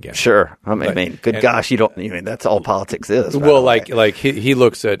away from again. Sure. I mean, gosh, you don't. That's all politics is. Well, like he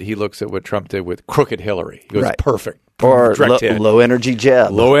looks at what Trump did with crooked Hillary. He goes perfect. Or low energy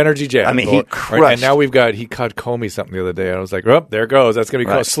jab. Low energy jab. I mean, he crushed. And now he caught Comey something the other day. I was like, oh, there it goes. That's going to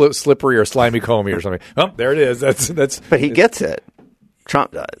be called slippery or slimy Comey or something. Oh, there it is. That's. But he gets it.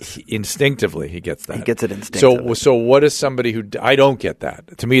 Trump does. Instinctively, he gets that. He gets it instinctively. So what is somebody who – I don't get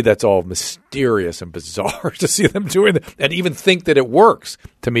that. To me, that's all mysterious and bizarre to see them doing that. And even think that it works,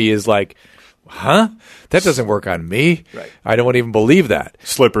 to me, is like, huh? That doesn't work on me. Right. I don't even believe that.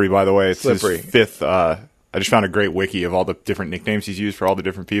 Slippery, by the way. It's Slippery. His fifth I just found a great wiki of all the different nicknames he's used for all the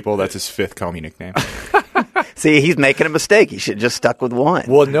different people. That's his 5th Comey nickname. See, he's making a mistake. He should have just stuck with one.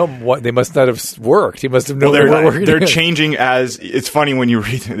 Well, no, they must not have worked. He must have known they weren't working. They're changing as – it's funny when you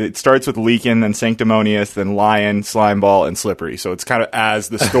read it. It starts with Leakin, then Sanctimonious, then Lion, Slimeball, and Slippery. So it's kind of as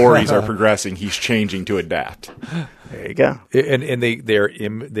the stories are progressing, he's changing to adapt. There you go. And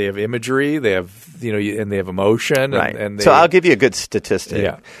they have imagery. They have and they have emotion. Right. And so I'll give you a good statistic.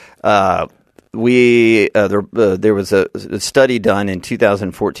 Yeah. There was a study done in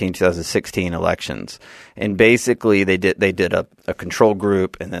 2014, 2016 elections, and basically they did a control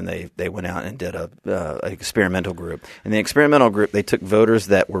group, and then they went out and did an experimental group. In the experimental group, they took voters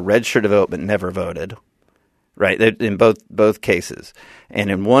that were registered to vote but never voted, right? In both cases, and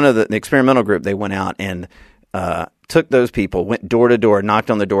in one of the experimental group, they went out and took those people, went door to door,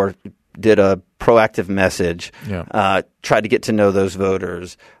 knocked on the door, did a proactive message, Yeah. tried to get to know those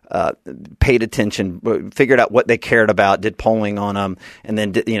voters, paid attention, figured out what they cared about, did polling on them, and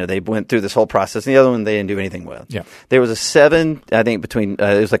then they went through this whole process. And the other one they didn't do anything with. Yeah. There was a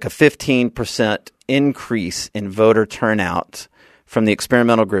 15% increase in voter turnout from the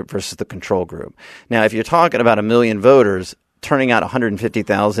experimental group versus the control group. Now, if you're talking about 1 million voters, turning out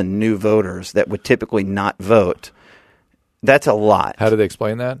 150,000 new voters that would typically not vote, that's a lot. How do they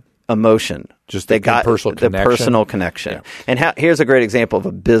explain that? Emotion. Just they the got personal the connection? personal connection. Yeah. And here's a great example of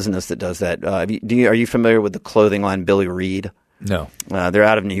a business that does that. Are you familiar with the clothing line Billy Reed? No. They're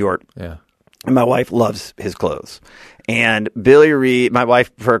out of New York. Yeah. And my wife loves his clothes. And Billy Reed, my wife,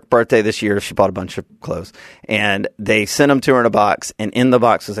 for her birthday this year, she bought a bunch of clothes. And they sent them to her in a box. And in the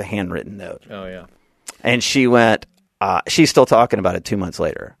box was a handwritten note. Oh, yeah. And she went, she's still talking about it 2 months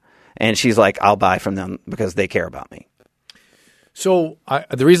later. And she's like, I'll buy from them because they care about me. So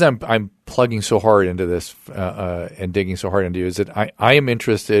the reason I'm plugging so hard into this and digging so hard into you is that I am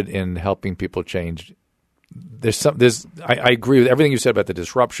interested in helping people change. I agree with everything you said about the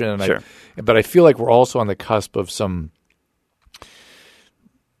disruption, Sure. but I feel like we're also on the cusp of some,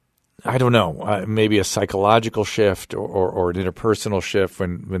 I don't know, maybe a psychological shift or an interpersonal shift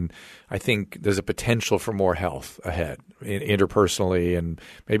when I think there's a potential for more health ahead, interpersonally and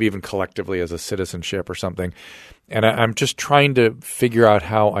maybe even collectively as a citizenship or something. And I'm just trying to figure out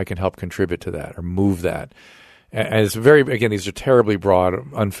how I can help contribute to that or move that. And it's these are terribly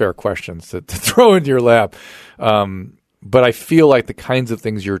broad, unfair questions to throw into your lap. But I feel like the kinds of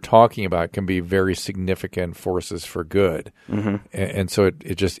things you're talking about can be very significant forces for good. Mm-hmm. And so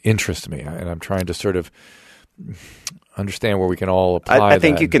it just interests me. And I'm trying to sort of understand where we can all apply I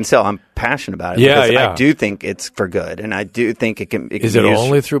think that. You can tell I'm passionate about it. Yeah, because yeah. I do think it's for good. And I do think it can Is it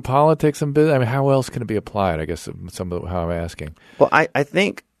only through politics and business? I mean, how else can it be applied? I guess some of how I'm asking. Well, I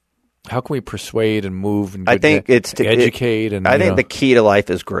think... How can we persuade and move and I think it's to educate? I think the key to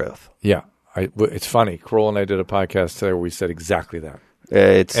life is growth. Yeah. It's funny. Kroll and I did a podcast today where we said exactly that.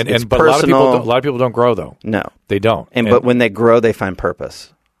 It's but personal. a lot of people don't grow though. No, they don't. But when they grow, they find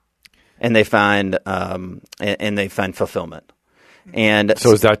purpose, and they find fulfillment. And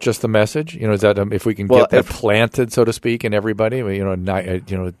so, is that just the message? Is that if we can get that planted, so to speak, in everybody?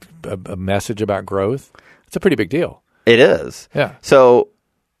 A message about growth. It's a pretty big deal. It is. Yeah. So,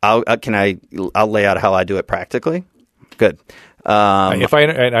 I'll lay out how I do it practically. Good. And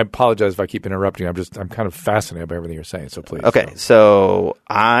I apologize if I keep interrupting. I'm kind of fascinated by everything you're saying. So please. Okay. So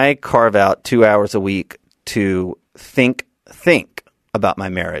I carve out 2 hours a week to think about my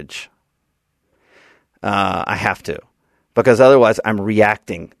marriage. I have to, because otherwise I'm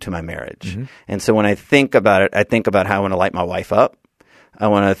reacting to my marriage. Mm-hmm. And so when I think about it, I think about how I want to light my wife up. I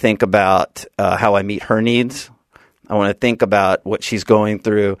want to think about how I meet her needs. I want to think about what she's going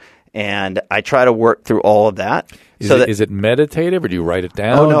through, and I try to work through all of that. Is it meditative, or do you write it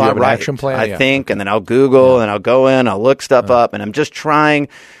down? Oh, no, do you I have an write. action plan? I think, and then I'll Google, and I'll go in, I'll look stuff up, and I'm just trying.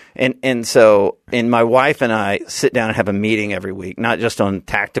 And so my wife and I sit down and have a meeting every week, not just on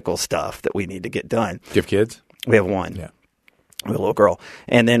tactical stuff that we need to get done. Do you have kids? We have one. Yeah. We have a little girl.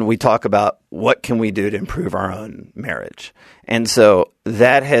 And then we talk about what can we do to improve our own marriage. And so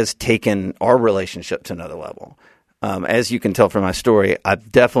that has taken our relationship to another level. As you can tell from my story, I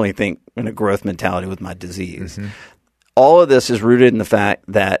definitely think in a growth mentality with my disease. Mm-hmm. All of this is rooted in the fact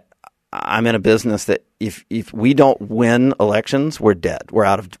that I'm in a business that if we don't win elections, we're dead. We're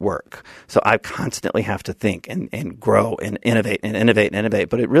out of work. So I constantly have to think and grow and innovate and innovate and innovate.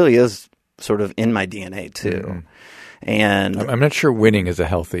 But it really is sort of in my DNA too. Mm-hmm. And I'm not sure winning is a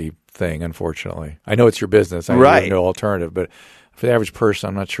healthy thing, unfortunately. I know it's your business. I right. have no alternative. But for the average person,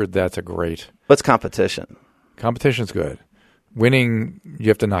 I'm not sure that's a great... What's competition? Competition's good. Winning, you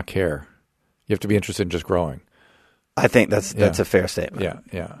have to not care. You have to be interested in just growing. I think that's a fair statement.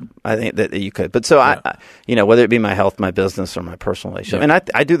 Yeah. I think that you could. But so I whether it be my health, my business, or my personal relationship, and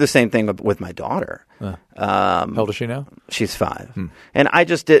I do the same thing with my daughter. How old is she now? She's 5. And I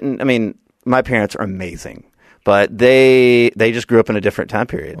just didn't. I mean, my parents are amazing, but they just grew up in a different time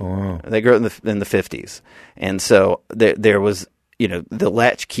period. Oh. They grew up in the 50s, and so there was. The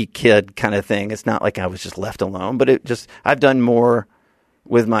latchkey kid kind of thing. It's not like I was just left alone, but I've done more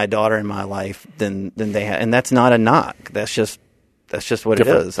with my daughter in my life than they have. And that's not a knock. That's just what it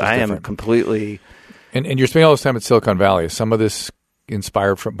is. I am completely. And you're spending all this time at Silicon Valley. Is some of this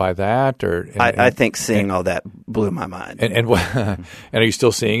inspired by that? I think seeing all that blew my mind. And are you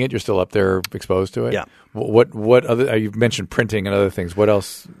still seeing it? You're still up there exposed to it? Yeah. What other, you've mentioned printing and other things. What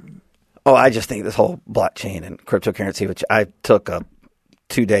else? Oh, I just think this whole blockchain and cryptocurrency, which I took a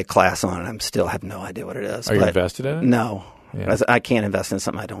 2-day class on, and I still have no idea what it is. Are you invested in it? No. Yeah. I can't invest in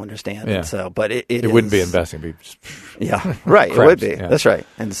something I don't understand. Yeah. And so, but it wouldn't be investing. It'd be just, yeah, right. It would be. Yeah. That's right.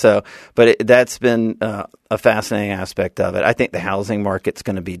 And so, but that's been a fascinating aspect of it. I think the housing market's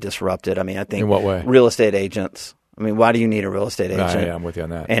going to be disrupted. I mean, I think in what way? Real estate agents. I mean, why do you need a real estate agent? Yeah, I'm with you on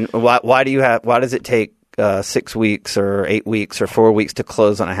that. And why does it take 6 weeks or 8 weeks or 4 weeks to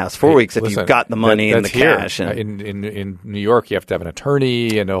close on a house? 4 weeks if you've got the money and the cash. And in New York, you have to have an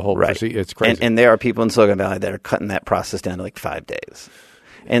attorney and a whole procedure. It's crazy. And there are people in Silicon Valley that are cutting that process down to like 5 days.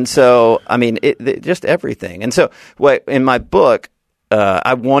 And so, I mean, just everything. And so, in my book,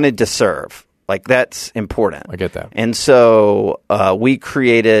 I wanted to serve. Like, that's important. I get that. And so we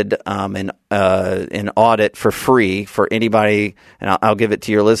created an audit for free for anybody, and I'll give it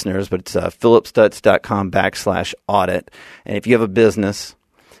to your listeners, but it's phillipstutts.com/audit. And if you have a business,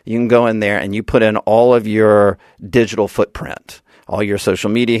 you can go in there and you put in all of your digital footprint, all your social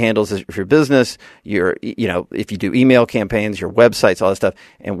media handles if your business, if you do email campaigns, your websites, all that stuff,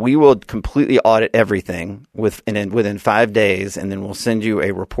 and we will completely audit everything within 5 days, and then we'll send you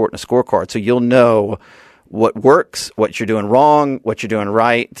a report and a scorecard, so you'll know what works, what you're doing wrong, what you're doing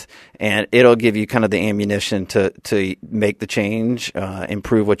right, and it'll give you kind of the ammunition to make the change,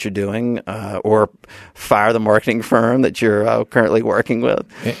 improve what you're doing, or fire the marketing firm that you're currently working with.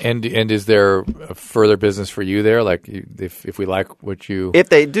 And is there a further business for you there? Like if we like what you... If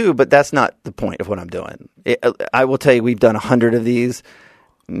they do, but that's not the point of what I'm doing. I will tell you, we've done 100 of these.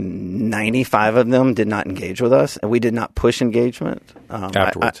 95 of them did not engage with us, and we did not push engagement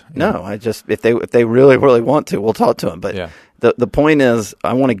afterwards. No, I just if they really want to, we'll talk to them. But the point is,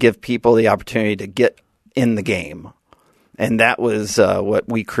 I want to give people the opportunity to get in the game, and that was what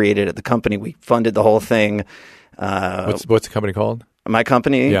we created at the company. We funded the whole thing. What's the company called? My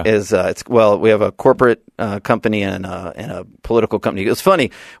company is we have a corporate company and a political company. It was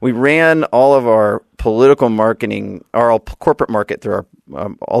funny. We ran all of our political marketing, our corporate market through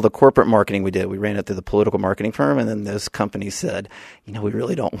all the corporate marketing we did. We ran it through the political marketing firm, and then those companies said, we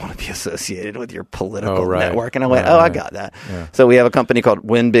really don't want to be associated with your political network. And I went, I got that. Yeah. So we have a company called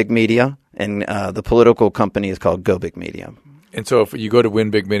Win Big Media, and the political company is called Go Big Media. And so if you go to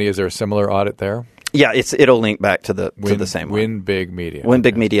Win Big Media, is there a similar audit there? Yeah, it'll link back to the same one. Win Big Media.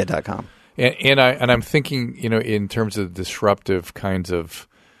 WinBigMedia.com. And I'm thinking, in terms of disruptive kinds of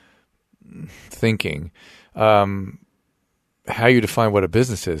thinking, how you define what a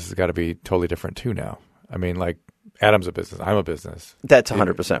business is has got to be totally different too now. I mean, like Adam's a business, I'm a business. That's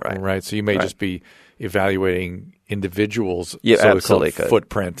 100% right. Right. So you may just be evaluating individuals' absolutely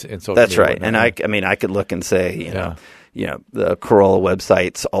footprint in social That's media. Right. And I could look and say, the Corolla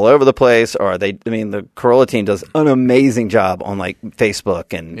websites all over the place, or the Corolla team does an amazing job on like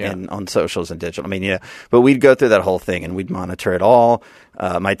Facebook and on socials and digital. But we'd go through that whole thing and we'd monitor it all.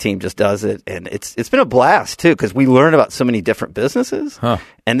 My team just does it, and it's been a blast too, because we learn about so many different businesses.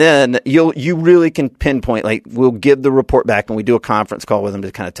 And then you really can pinpoint, like we'll give the report back and we do a conference call with them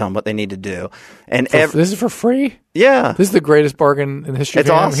to kind of tell them what they need to do. And this is for free? Yeah. This is the greatest bargain in the history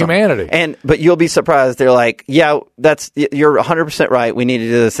of humanity. But you'll be surprised. They're like, you're 100% right. We need to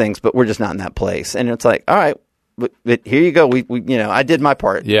do those things, but we're just not in that place. And it's like, all right, but here you go. We I did my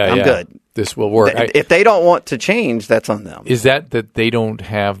part. I'm good. This will work. If they don't want to change, that's on them. Is that they don't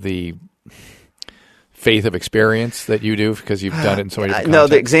have the faith of experience that you do because you've done it in so many different contexts? No,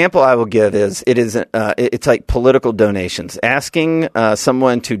 the example I will give is it's like political donations. Asking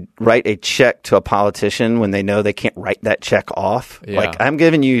someone to write a check to a politician when they know they can't write that check off. Yeah. Like I'm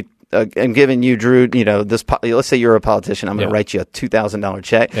giving you, Drew, let's say you're a politician. I'm going to write you a $2,000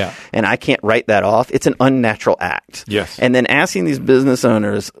 check, and I can't write that off. It's an unnatural act. Yes. And then asking these business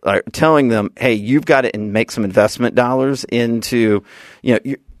owners, telling them, hey, you've got to make some investment dollars into, let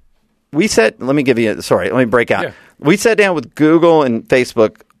me break out. Yeah. We sat down with Google and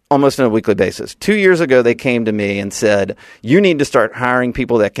Facebook almost on a weekly basis. 2 years ago, they came to me and said, you need to start hiring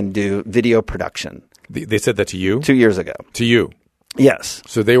people that can do video production. They said that to you? 2 years ago. To you? Yes.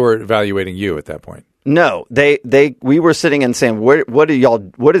 So they were evaluating you at that point? No, we were sitting and saying, what are you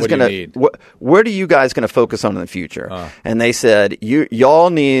guys going to focus on in the future? And they said, y'all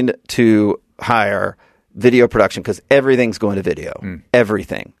need to hire video production because everything's going to video.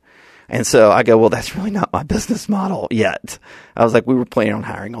 Everything. And so I go, well, that's really not my business model yet. I was like, we were planning on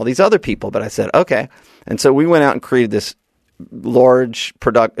hiring all these other people, but I said, okay. And so we went out and created this large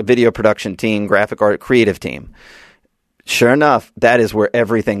video production team, graphic art, creative team. Sure enough, that is where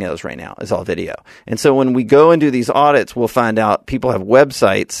everything is right now, is all video. And so when we go and do these audits, we'll find out people have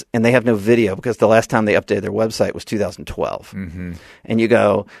websites and they have no video because the last time they updated their website was 2012. Mm-hmm. And you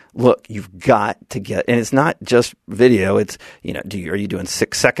go, look, you've got to get, and it's not just video. It's, are you doing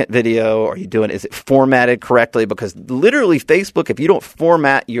 6-second video? Is it formatted correctly? Because literally Facebook, if you don't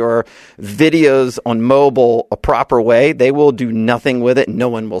format your videos on mobile a proper way, they will do nothing with it. No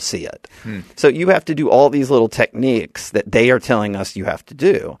one will see it. So you have to do all these little techniques that they are telling us you have to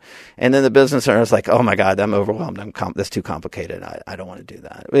do. And then the business owner is like, oh my God, I'm overwhelmed. That's too complicated. I don't want to do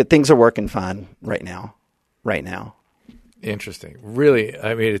that. Things are working fine right now. Interesting. Really,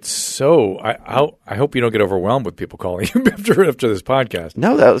 I mean, it's so. I hope you don't get overwhelmed with people calling you after this podcast.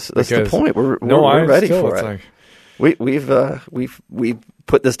 No, that's the point. We're ready for it. Like, we've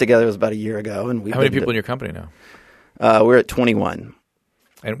put this together. It was about a year ago, and how many people in your company now? We're at 21.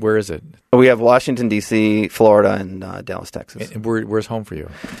 And where is it? We have Washington, D.C., Florida, and Dallas, Texas. And where's home for you?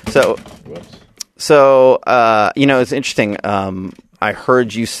 So it's interesting. I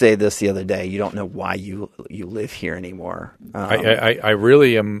heard you say this the other day. You don't know why you live here anymore. I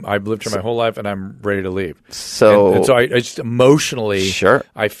really am. I've lived here my whole life, and I'm ready to leave. So I just emotionally, sure.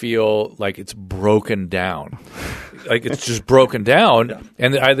 I feel like it's broken down. Like it's just broken down.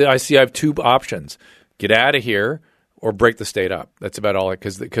 And I see I have two options: get out of here or break the state up. That's about all.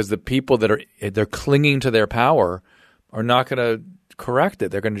 Because the people that they're clinging to their power are not going to correct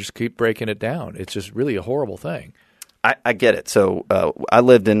it. They're going to just keep breaking it down. It's just really a horrible thing. I get it. So I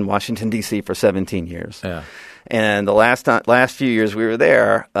lived in Washington, D.C. for 17 years. Yeah. And the last few years we were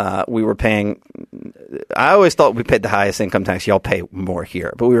there, we were paying – I always thought we paid the highest income tax. Y'all pay more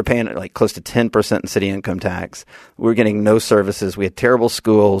here. But we were paying like close to 10% in city income tax. We were getting no services. We had terrible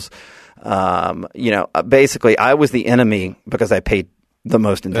schools. Basically I was the enemy because I paid the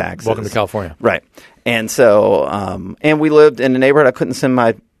most in taxes. Welcome to California. Right. And so and we lived in a neighborhood I couldn't send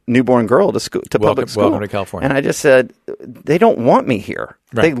my – newborn girl to public school. Welcome to California. And I just said, they don't want me here.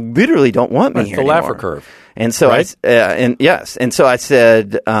 Right. They literally don't want me here anymore. It's the Laffer curve. And so right? And so I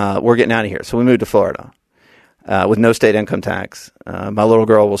said, we're getting out of here. So we moved to Florida with no state income tax. My little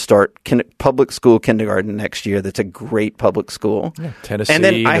girl will start public school kindergarten next year. That's a great public school. Yeah, Tennessee, and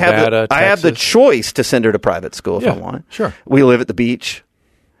then Nevada, I have the choice to send her to private school if I want. Sure. We live at the beach.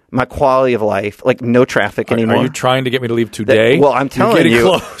 My quality of life, like no traffic anymore. Are you trying to get me to leave today? Well, I'm telling you,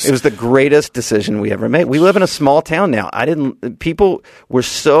 close. It was the greatest decision we ever made. We live in a small town now. People were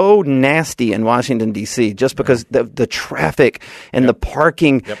so nasty in Washington, D.C. just because the traffic and the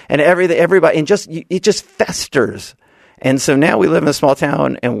parking and everybody, and it just festers. And so now we live in a small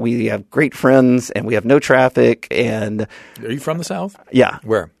town and we have great friends and we have no traffic. And are you from the South? Yeah.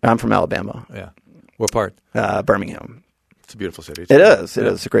 Where? I'm from Alabama. Yeah. What part? Birmingham. It's a beautiful city. It is. It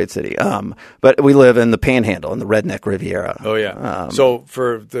is a great city. But we live in the Panhandle, in the Redneck Riviera. Oh, yeah. So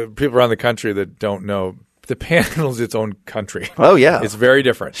for the people around the country that don't know, the Panhandle is its own country. Oh, yeah. It's very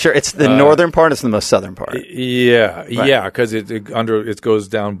different. Sure. It's the northern part. It's the most southern part. Yeah. Right. Yeah, because it goes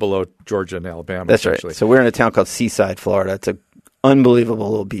down below Georgia and Alabama. That's right. So we're in a town called Seaside, Florida. It's a unbelievable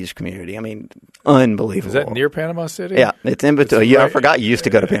little beach community. I mean, unbelievable. Is that near Panama City? Yeah, it's in between. I forgot you used to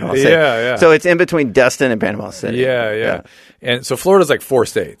go to Panama City. Yeah. So it's in between Destin and Panama City. Yeah. And so Florida's like 4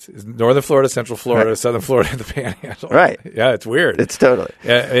 states: Northern Florida, Central Florida, Southern Florida, and the Panhandle. Right. Yeah, it's weird. It's totally.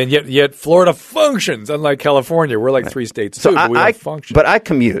 And yet Florida functions, unlike California. We're like 3 states too, but we don't function. But I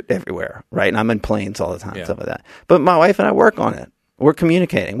commute everywhere, right? And I'm in planes all the time, stuff like that. But my wife and I work on it. We're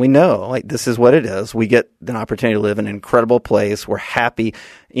communicating. We know, like, this is what it is. We get an opportunity to live in an incredible place. We're happy.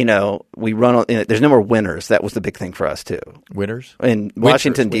 We run on, there's no more winters. That was the big thing for us, too. Winters? In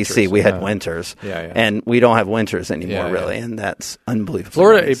Washington, D.C., we had winters. Yeah. And we don't have winters anymore, really. And that's unbelievable.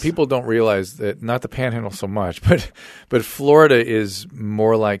 Florida, people don't realize that, not the Panhandle so much, but Florida is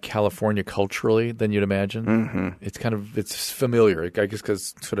more like California culturally than you'd imagine. Mm-hmm. It's familiar, I guess,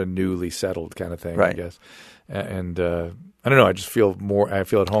 because it's sort of newly settled kind of thing, right. I guess. And I don't know. I just feel I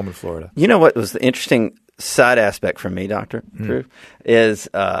feel at home in Florida. You know what was the interesting side aspect for me, Dr. Drew, is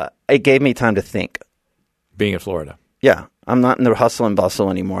it gave me time to think. Being in Florida. Yeah. I'm not in the hustle and bustle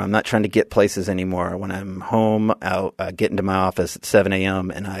anymore. I'm not trying to get places anymore. When I'm home, I get into my office at 7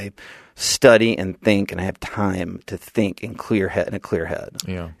 a.m. and I study and think, and I have time to think in a clear head.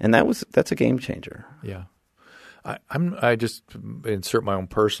 Yeah. And that's a game changer. Yeah. I just insert my own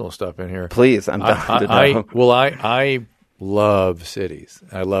personal stuff in here. Please, I'm down to know. I love cities.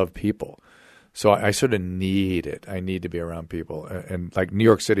 I love people. So I sort of need it. I need to be around people. And like New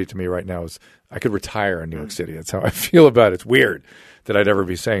York City to me right now I could retire in New York City. That's how I feel about it. It's weird that I'd ever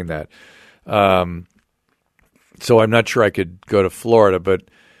be saying that. So I'm not sure I could go to Florida, but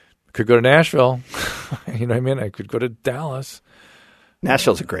Could go to Nashville. You know what I mean? I could go to Dallas.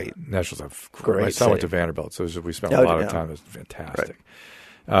 Nashville's great. Nashville's a Great My son went to city. Vanderbilt, so we spent a lot of yeah. time. It was fantastic.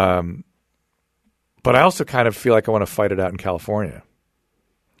 But I also kind of feel like I want to fight it out in California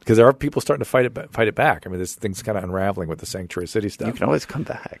because there are people starting to fight it back. I mean, this thing's kind of unraveling with the Sanctuary City stuff. You can always come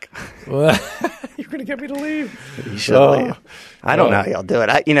back. Well, you're going to get me to leave. You should leave. I don't know how y'all do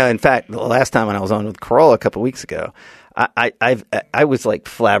it. In fact, the last time when I was on with Corolla a couple weeks ago, I was like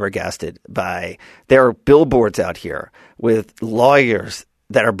flabbergasted by there are billboards out here with lawyers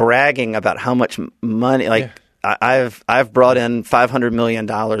that are bragging about how much money I've brought in $500 million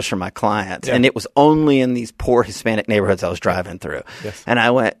for my clients, and it was only in these poor Hispanic neighborhoods I was driving through. Yes. And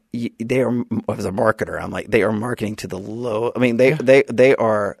I went, I was a marketer. I'm like, they are marketing to the low. I mean, they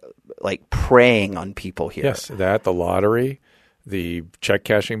are like preying on people here. Yes, the lottery, the check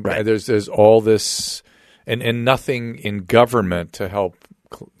cashing. Right. There's all this, and nothing in government to help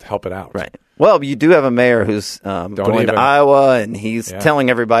it out. Right. Well, you do have a mayor who's going to Iowa, and he's telling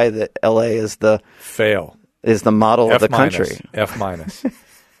everybody that L.A. is the model of the country. F minus.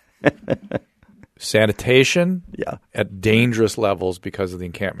 Sanitation at dangerous levels because of the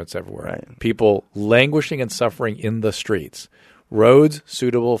encampments everywhere. Right. People languishing and suffering in the streets. Roads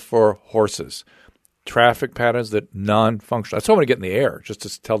suitable for horses. Traffic patterns that non-functional. That's why I want to get in the air, just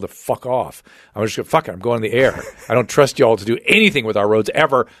to tell the fuck off. I'm just going, fuck it, I'm going in the air. I don't trust y'all to do anything with our roads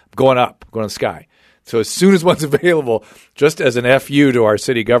ever. I'm going up, going in the sky. So as soon as one's available, just as an FU to our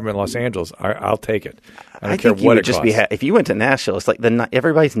city government in Los Angeles, I'll take it. I don't care what it costs. If you went to Nashville, it's like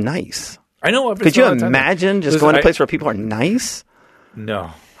everybody's nice. I know. Could you imagine just going to a place where people are nice?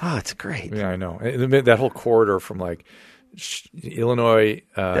 No. Oh, it's great. Yeah, I know. That whole corridor from like Illinois,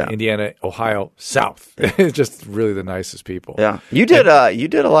 Indiana, Ohio, south. It's just really the nicest people. Yeah, you did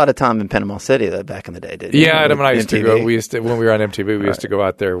a lot of time in Panama City back in the day, didn't you? Yeah, when I used to go, when we were on MTV, we used to go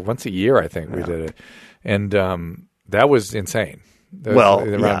out there once a year. I think we did it, and that was insane.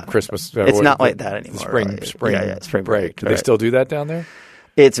 Around Christmas, it's not like that anymore. Spring break. Do they still do that down there?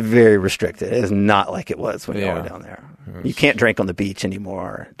 It's very restricted. It is not like it was when you were down there. You can't drink on the beach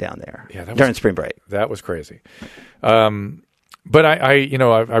anymore down there during spring break. That was crazy. But I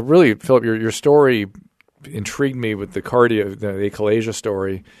really, Philip, your story intrigued me with the achalasia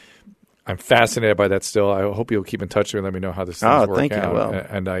story. I'm fascinated by that still. I hope you'll keep in touch with me and let me know how this thing's working out. Oh,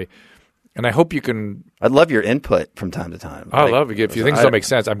 thank you. And I hope you can. I'd love your input from time to time. I love it. If you things don't make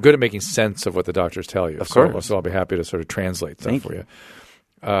sense, I'm good at making sense of what the doctors tell you. Of course. So I'll be happy to sort of translate stuff for you.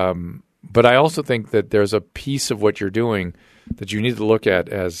 But I also think that there's a piece of what you're doing that you need to look at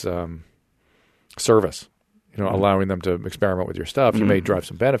as service. Allowing them to experiment with your stuff. You may drive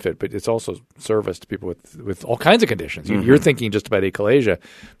some benefit, but it's also service to people with all kinds of conditions. You're thinking just about achalasia,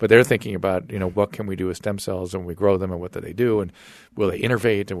 but they're thinking about, what can we do with stem cells and we grow them and what do they do and will they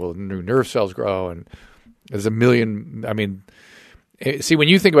innervate and will new nerve cells grow? And there's a million, see, when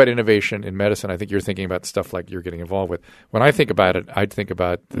you think about innovation in medicine, I think you're thinking about stuff like you're getting involved with. When I think about it, I think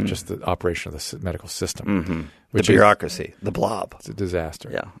about just the operation of the medical system. The bureaucracy, the blob. It's a disaster.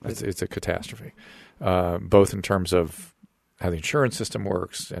 Yeah. It's a catastrophe. Both in terms of how the insurance system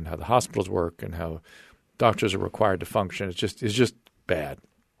works and how the hospitals work and how doctors are required to function. It's just bad.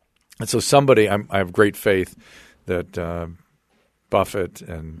 And so I have great faith that Buffett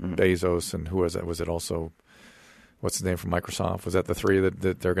and Bezos and who was that? Was it also what's his name from Microsoft? Was that the three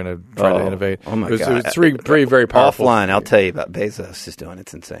that they're going to try to innovate? Oh my God! It was three very powerful. Offline, I'll tell you about Bezos is doing.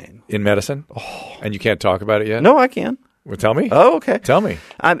 It's insane in medicine. And you can't talk about it yet. No, I can. Well, tell me. Oh, okay. Tell me.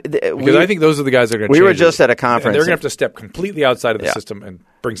 Because I think those are the guys that are going to change. We were just at a conference. And they're going to have to step completely outside of the system and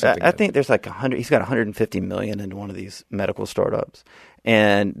bring something I think there's like 100. He's got 150 million into one of these medical startups.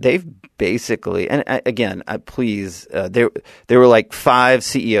 And they've basically, and again, please, there were like 5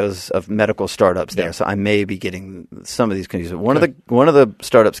 CEOs of medical startups there, so I may be getting some of these confused. One of the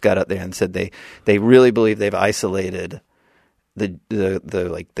startups got up there and said they really believe they've isolated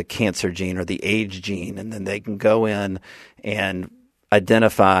the cancer gene or the age gene, and then they can go in and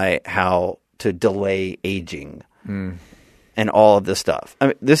identify how to delay aging. And all of this stuff. I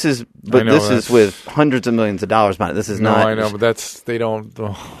mean, this is with hundreds of millions of dollars behind it. This is not. No, I know, but they don't.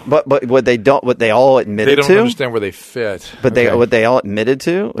 But what they all admitted to. They don't understand where they fit. But what they all admitted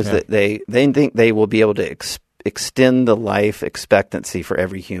to was that they think they will be able to extend the life expectancy for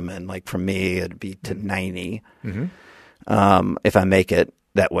every human. Like for me, it'd be to 90. If I make it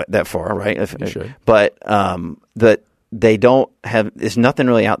that far, right? You should. But that they don't have. There's nothing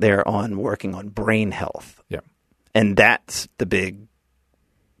really out there on working on brain health. Yeah. And that's the big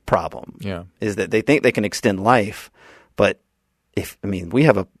problem. Yeah, is that they think they can extend life, but we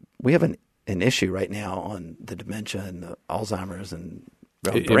have an issue right now on the dementia and the Alzheimer's and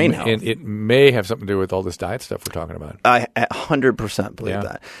brain health. And it may have something to do with all this diet stuff we're talking about. I 100% believe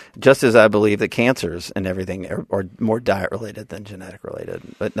that. Just as I believe that cancers and everything are more diet-related than genetic-related.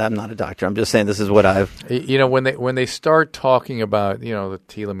 But I'm not a doctor. I'm just saying this is what I've... When they start talking about, the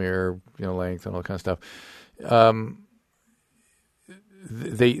telomere, length and all that kind of stuff,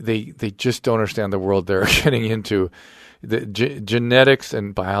 they just don't understand the world they're getting into. The genetics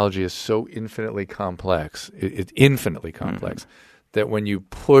and biology is so infinitely complex. It's infinitely complex. That when you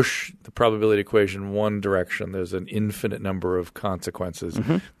push the probability equation one direction, there's an infinite number of consequences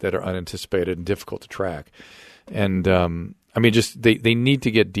that are unanticipated and difficult to track. And they need to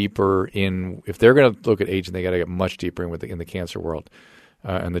get deeper in. If they're going to look at aging, they got to get much deeper in the cancer world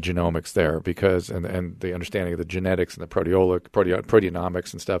and the genomics there, because and the understanding of the genetics and the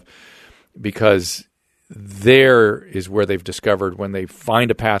proteomics and stuff, because there is where they've discovered when they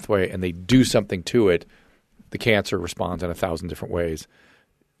find a pathway and they do something to it, the cancer responds in 1,000 different ways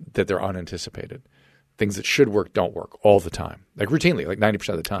that they're unanticipated. Things that should work don't work all the time, like routinely, like 90%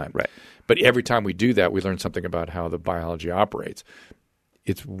 of the time. Right. But every time we do that, we learn something about how the biology operates.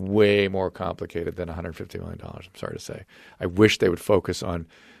 It's way more complicated than $150 million, I'm sorry to say. I wish they would focus on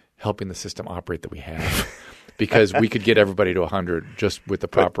helping the system operate that we have. Because we could get everybody to 100 just with the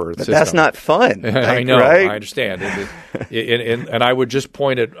proper system. That's not fun. I know. Right? I understand. And I would just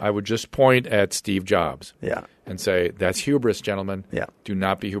point at Steve Jobs. Yeah. And say, that's hubris, gentlemen. Yeah. Do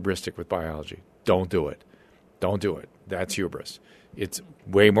not be hubristic with biology. Don't do it. Don't do it. That's hubris. It's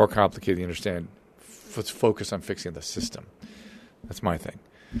way more complicated than you understand. Let's focus on fixing the system. That's my thing.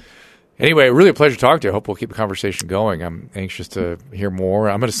 Anyway, really a pleasure talking to you. I hope we'll keep the conversation going. I'm anxious to hear more.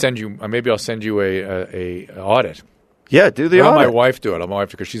 I'm going to send you. Maybe I'll send you a audit. Yeah, do the I'll audit. have my wife do it. I'll my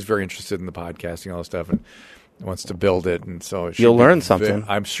wife because she's very interested in the podcasting and all that stuff and wants to build it. And so you'll learn something.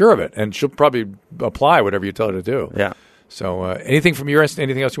 I'm sure of it, and she'll probably apply whatever you tell her to do. Yeah. So anything from your end?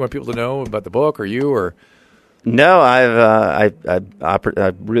 Anything else you want people to know about the book or you or? No, I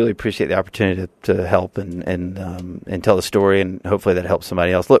really appreciate the opportunity to help and tell the story, and hopefully that helps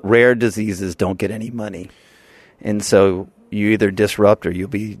somebody else. Look, rare diseases don't get any money, and so you either disrupt or you'll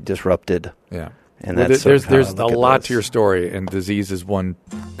be disrupted. Yeah, and there's a lot to your story, and disease is one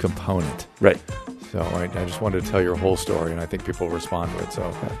component. Right. So I just wanted to tell your whole story, and I think people will respond to it. So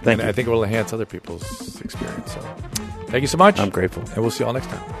thank you. I think it will enhance other people's experience. So thank you so much. I'm grateful, and we'll see you all next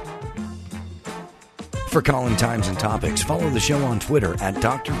time. For calling times and topics, follow the show on Twitter at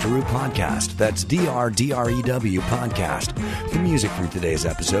Dr. Drew Podcast. That's DRDREW Podcast. The music from today's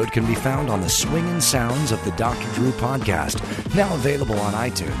episode can be found on the swinging sounds of the Dr. Drew Podcast, now available on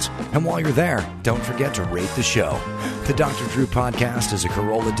iTunes. And while you're there, don't forget to rate the show. The Dr. Drew Podcast is a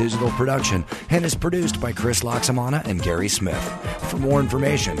Corolla Digital production and is produced by Chris Loxamana and Gary Smith. For more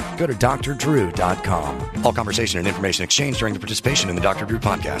information, go to drdrew.com. All conversation and information exchanged during the participation in the Dr. Drew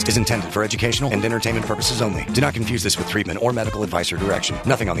Podcast is intended for educational and entertainment purposes only. Do not confuse this with treatment or medical advice or direction.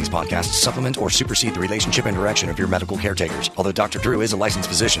 Nothing on these podcasts supplement or supersede the relationship and direction of your medical caretakers. Although Dr. Drew is a licensed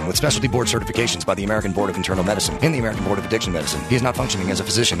physician with specialty board certifications by the American Board of Internal Medicine and the American Board of Addiction Medicine, he is not functioning as a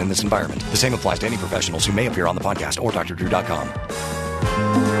physician in this environment. The same applies to any professionals who may appear on the podcast or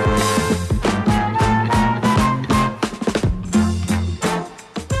drdrew.com.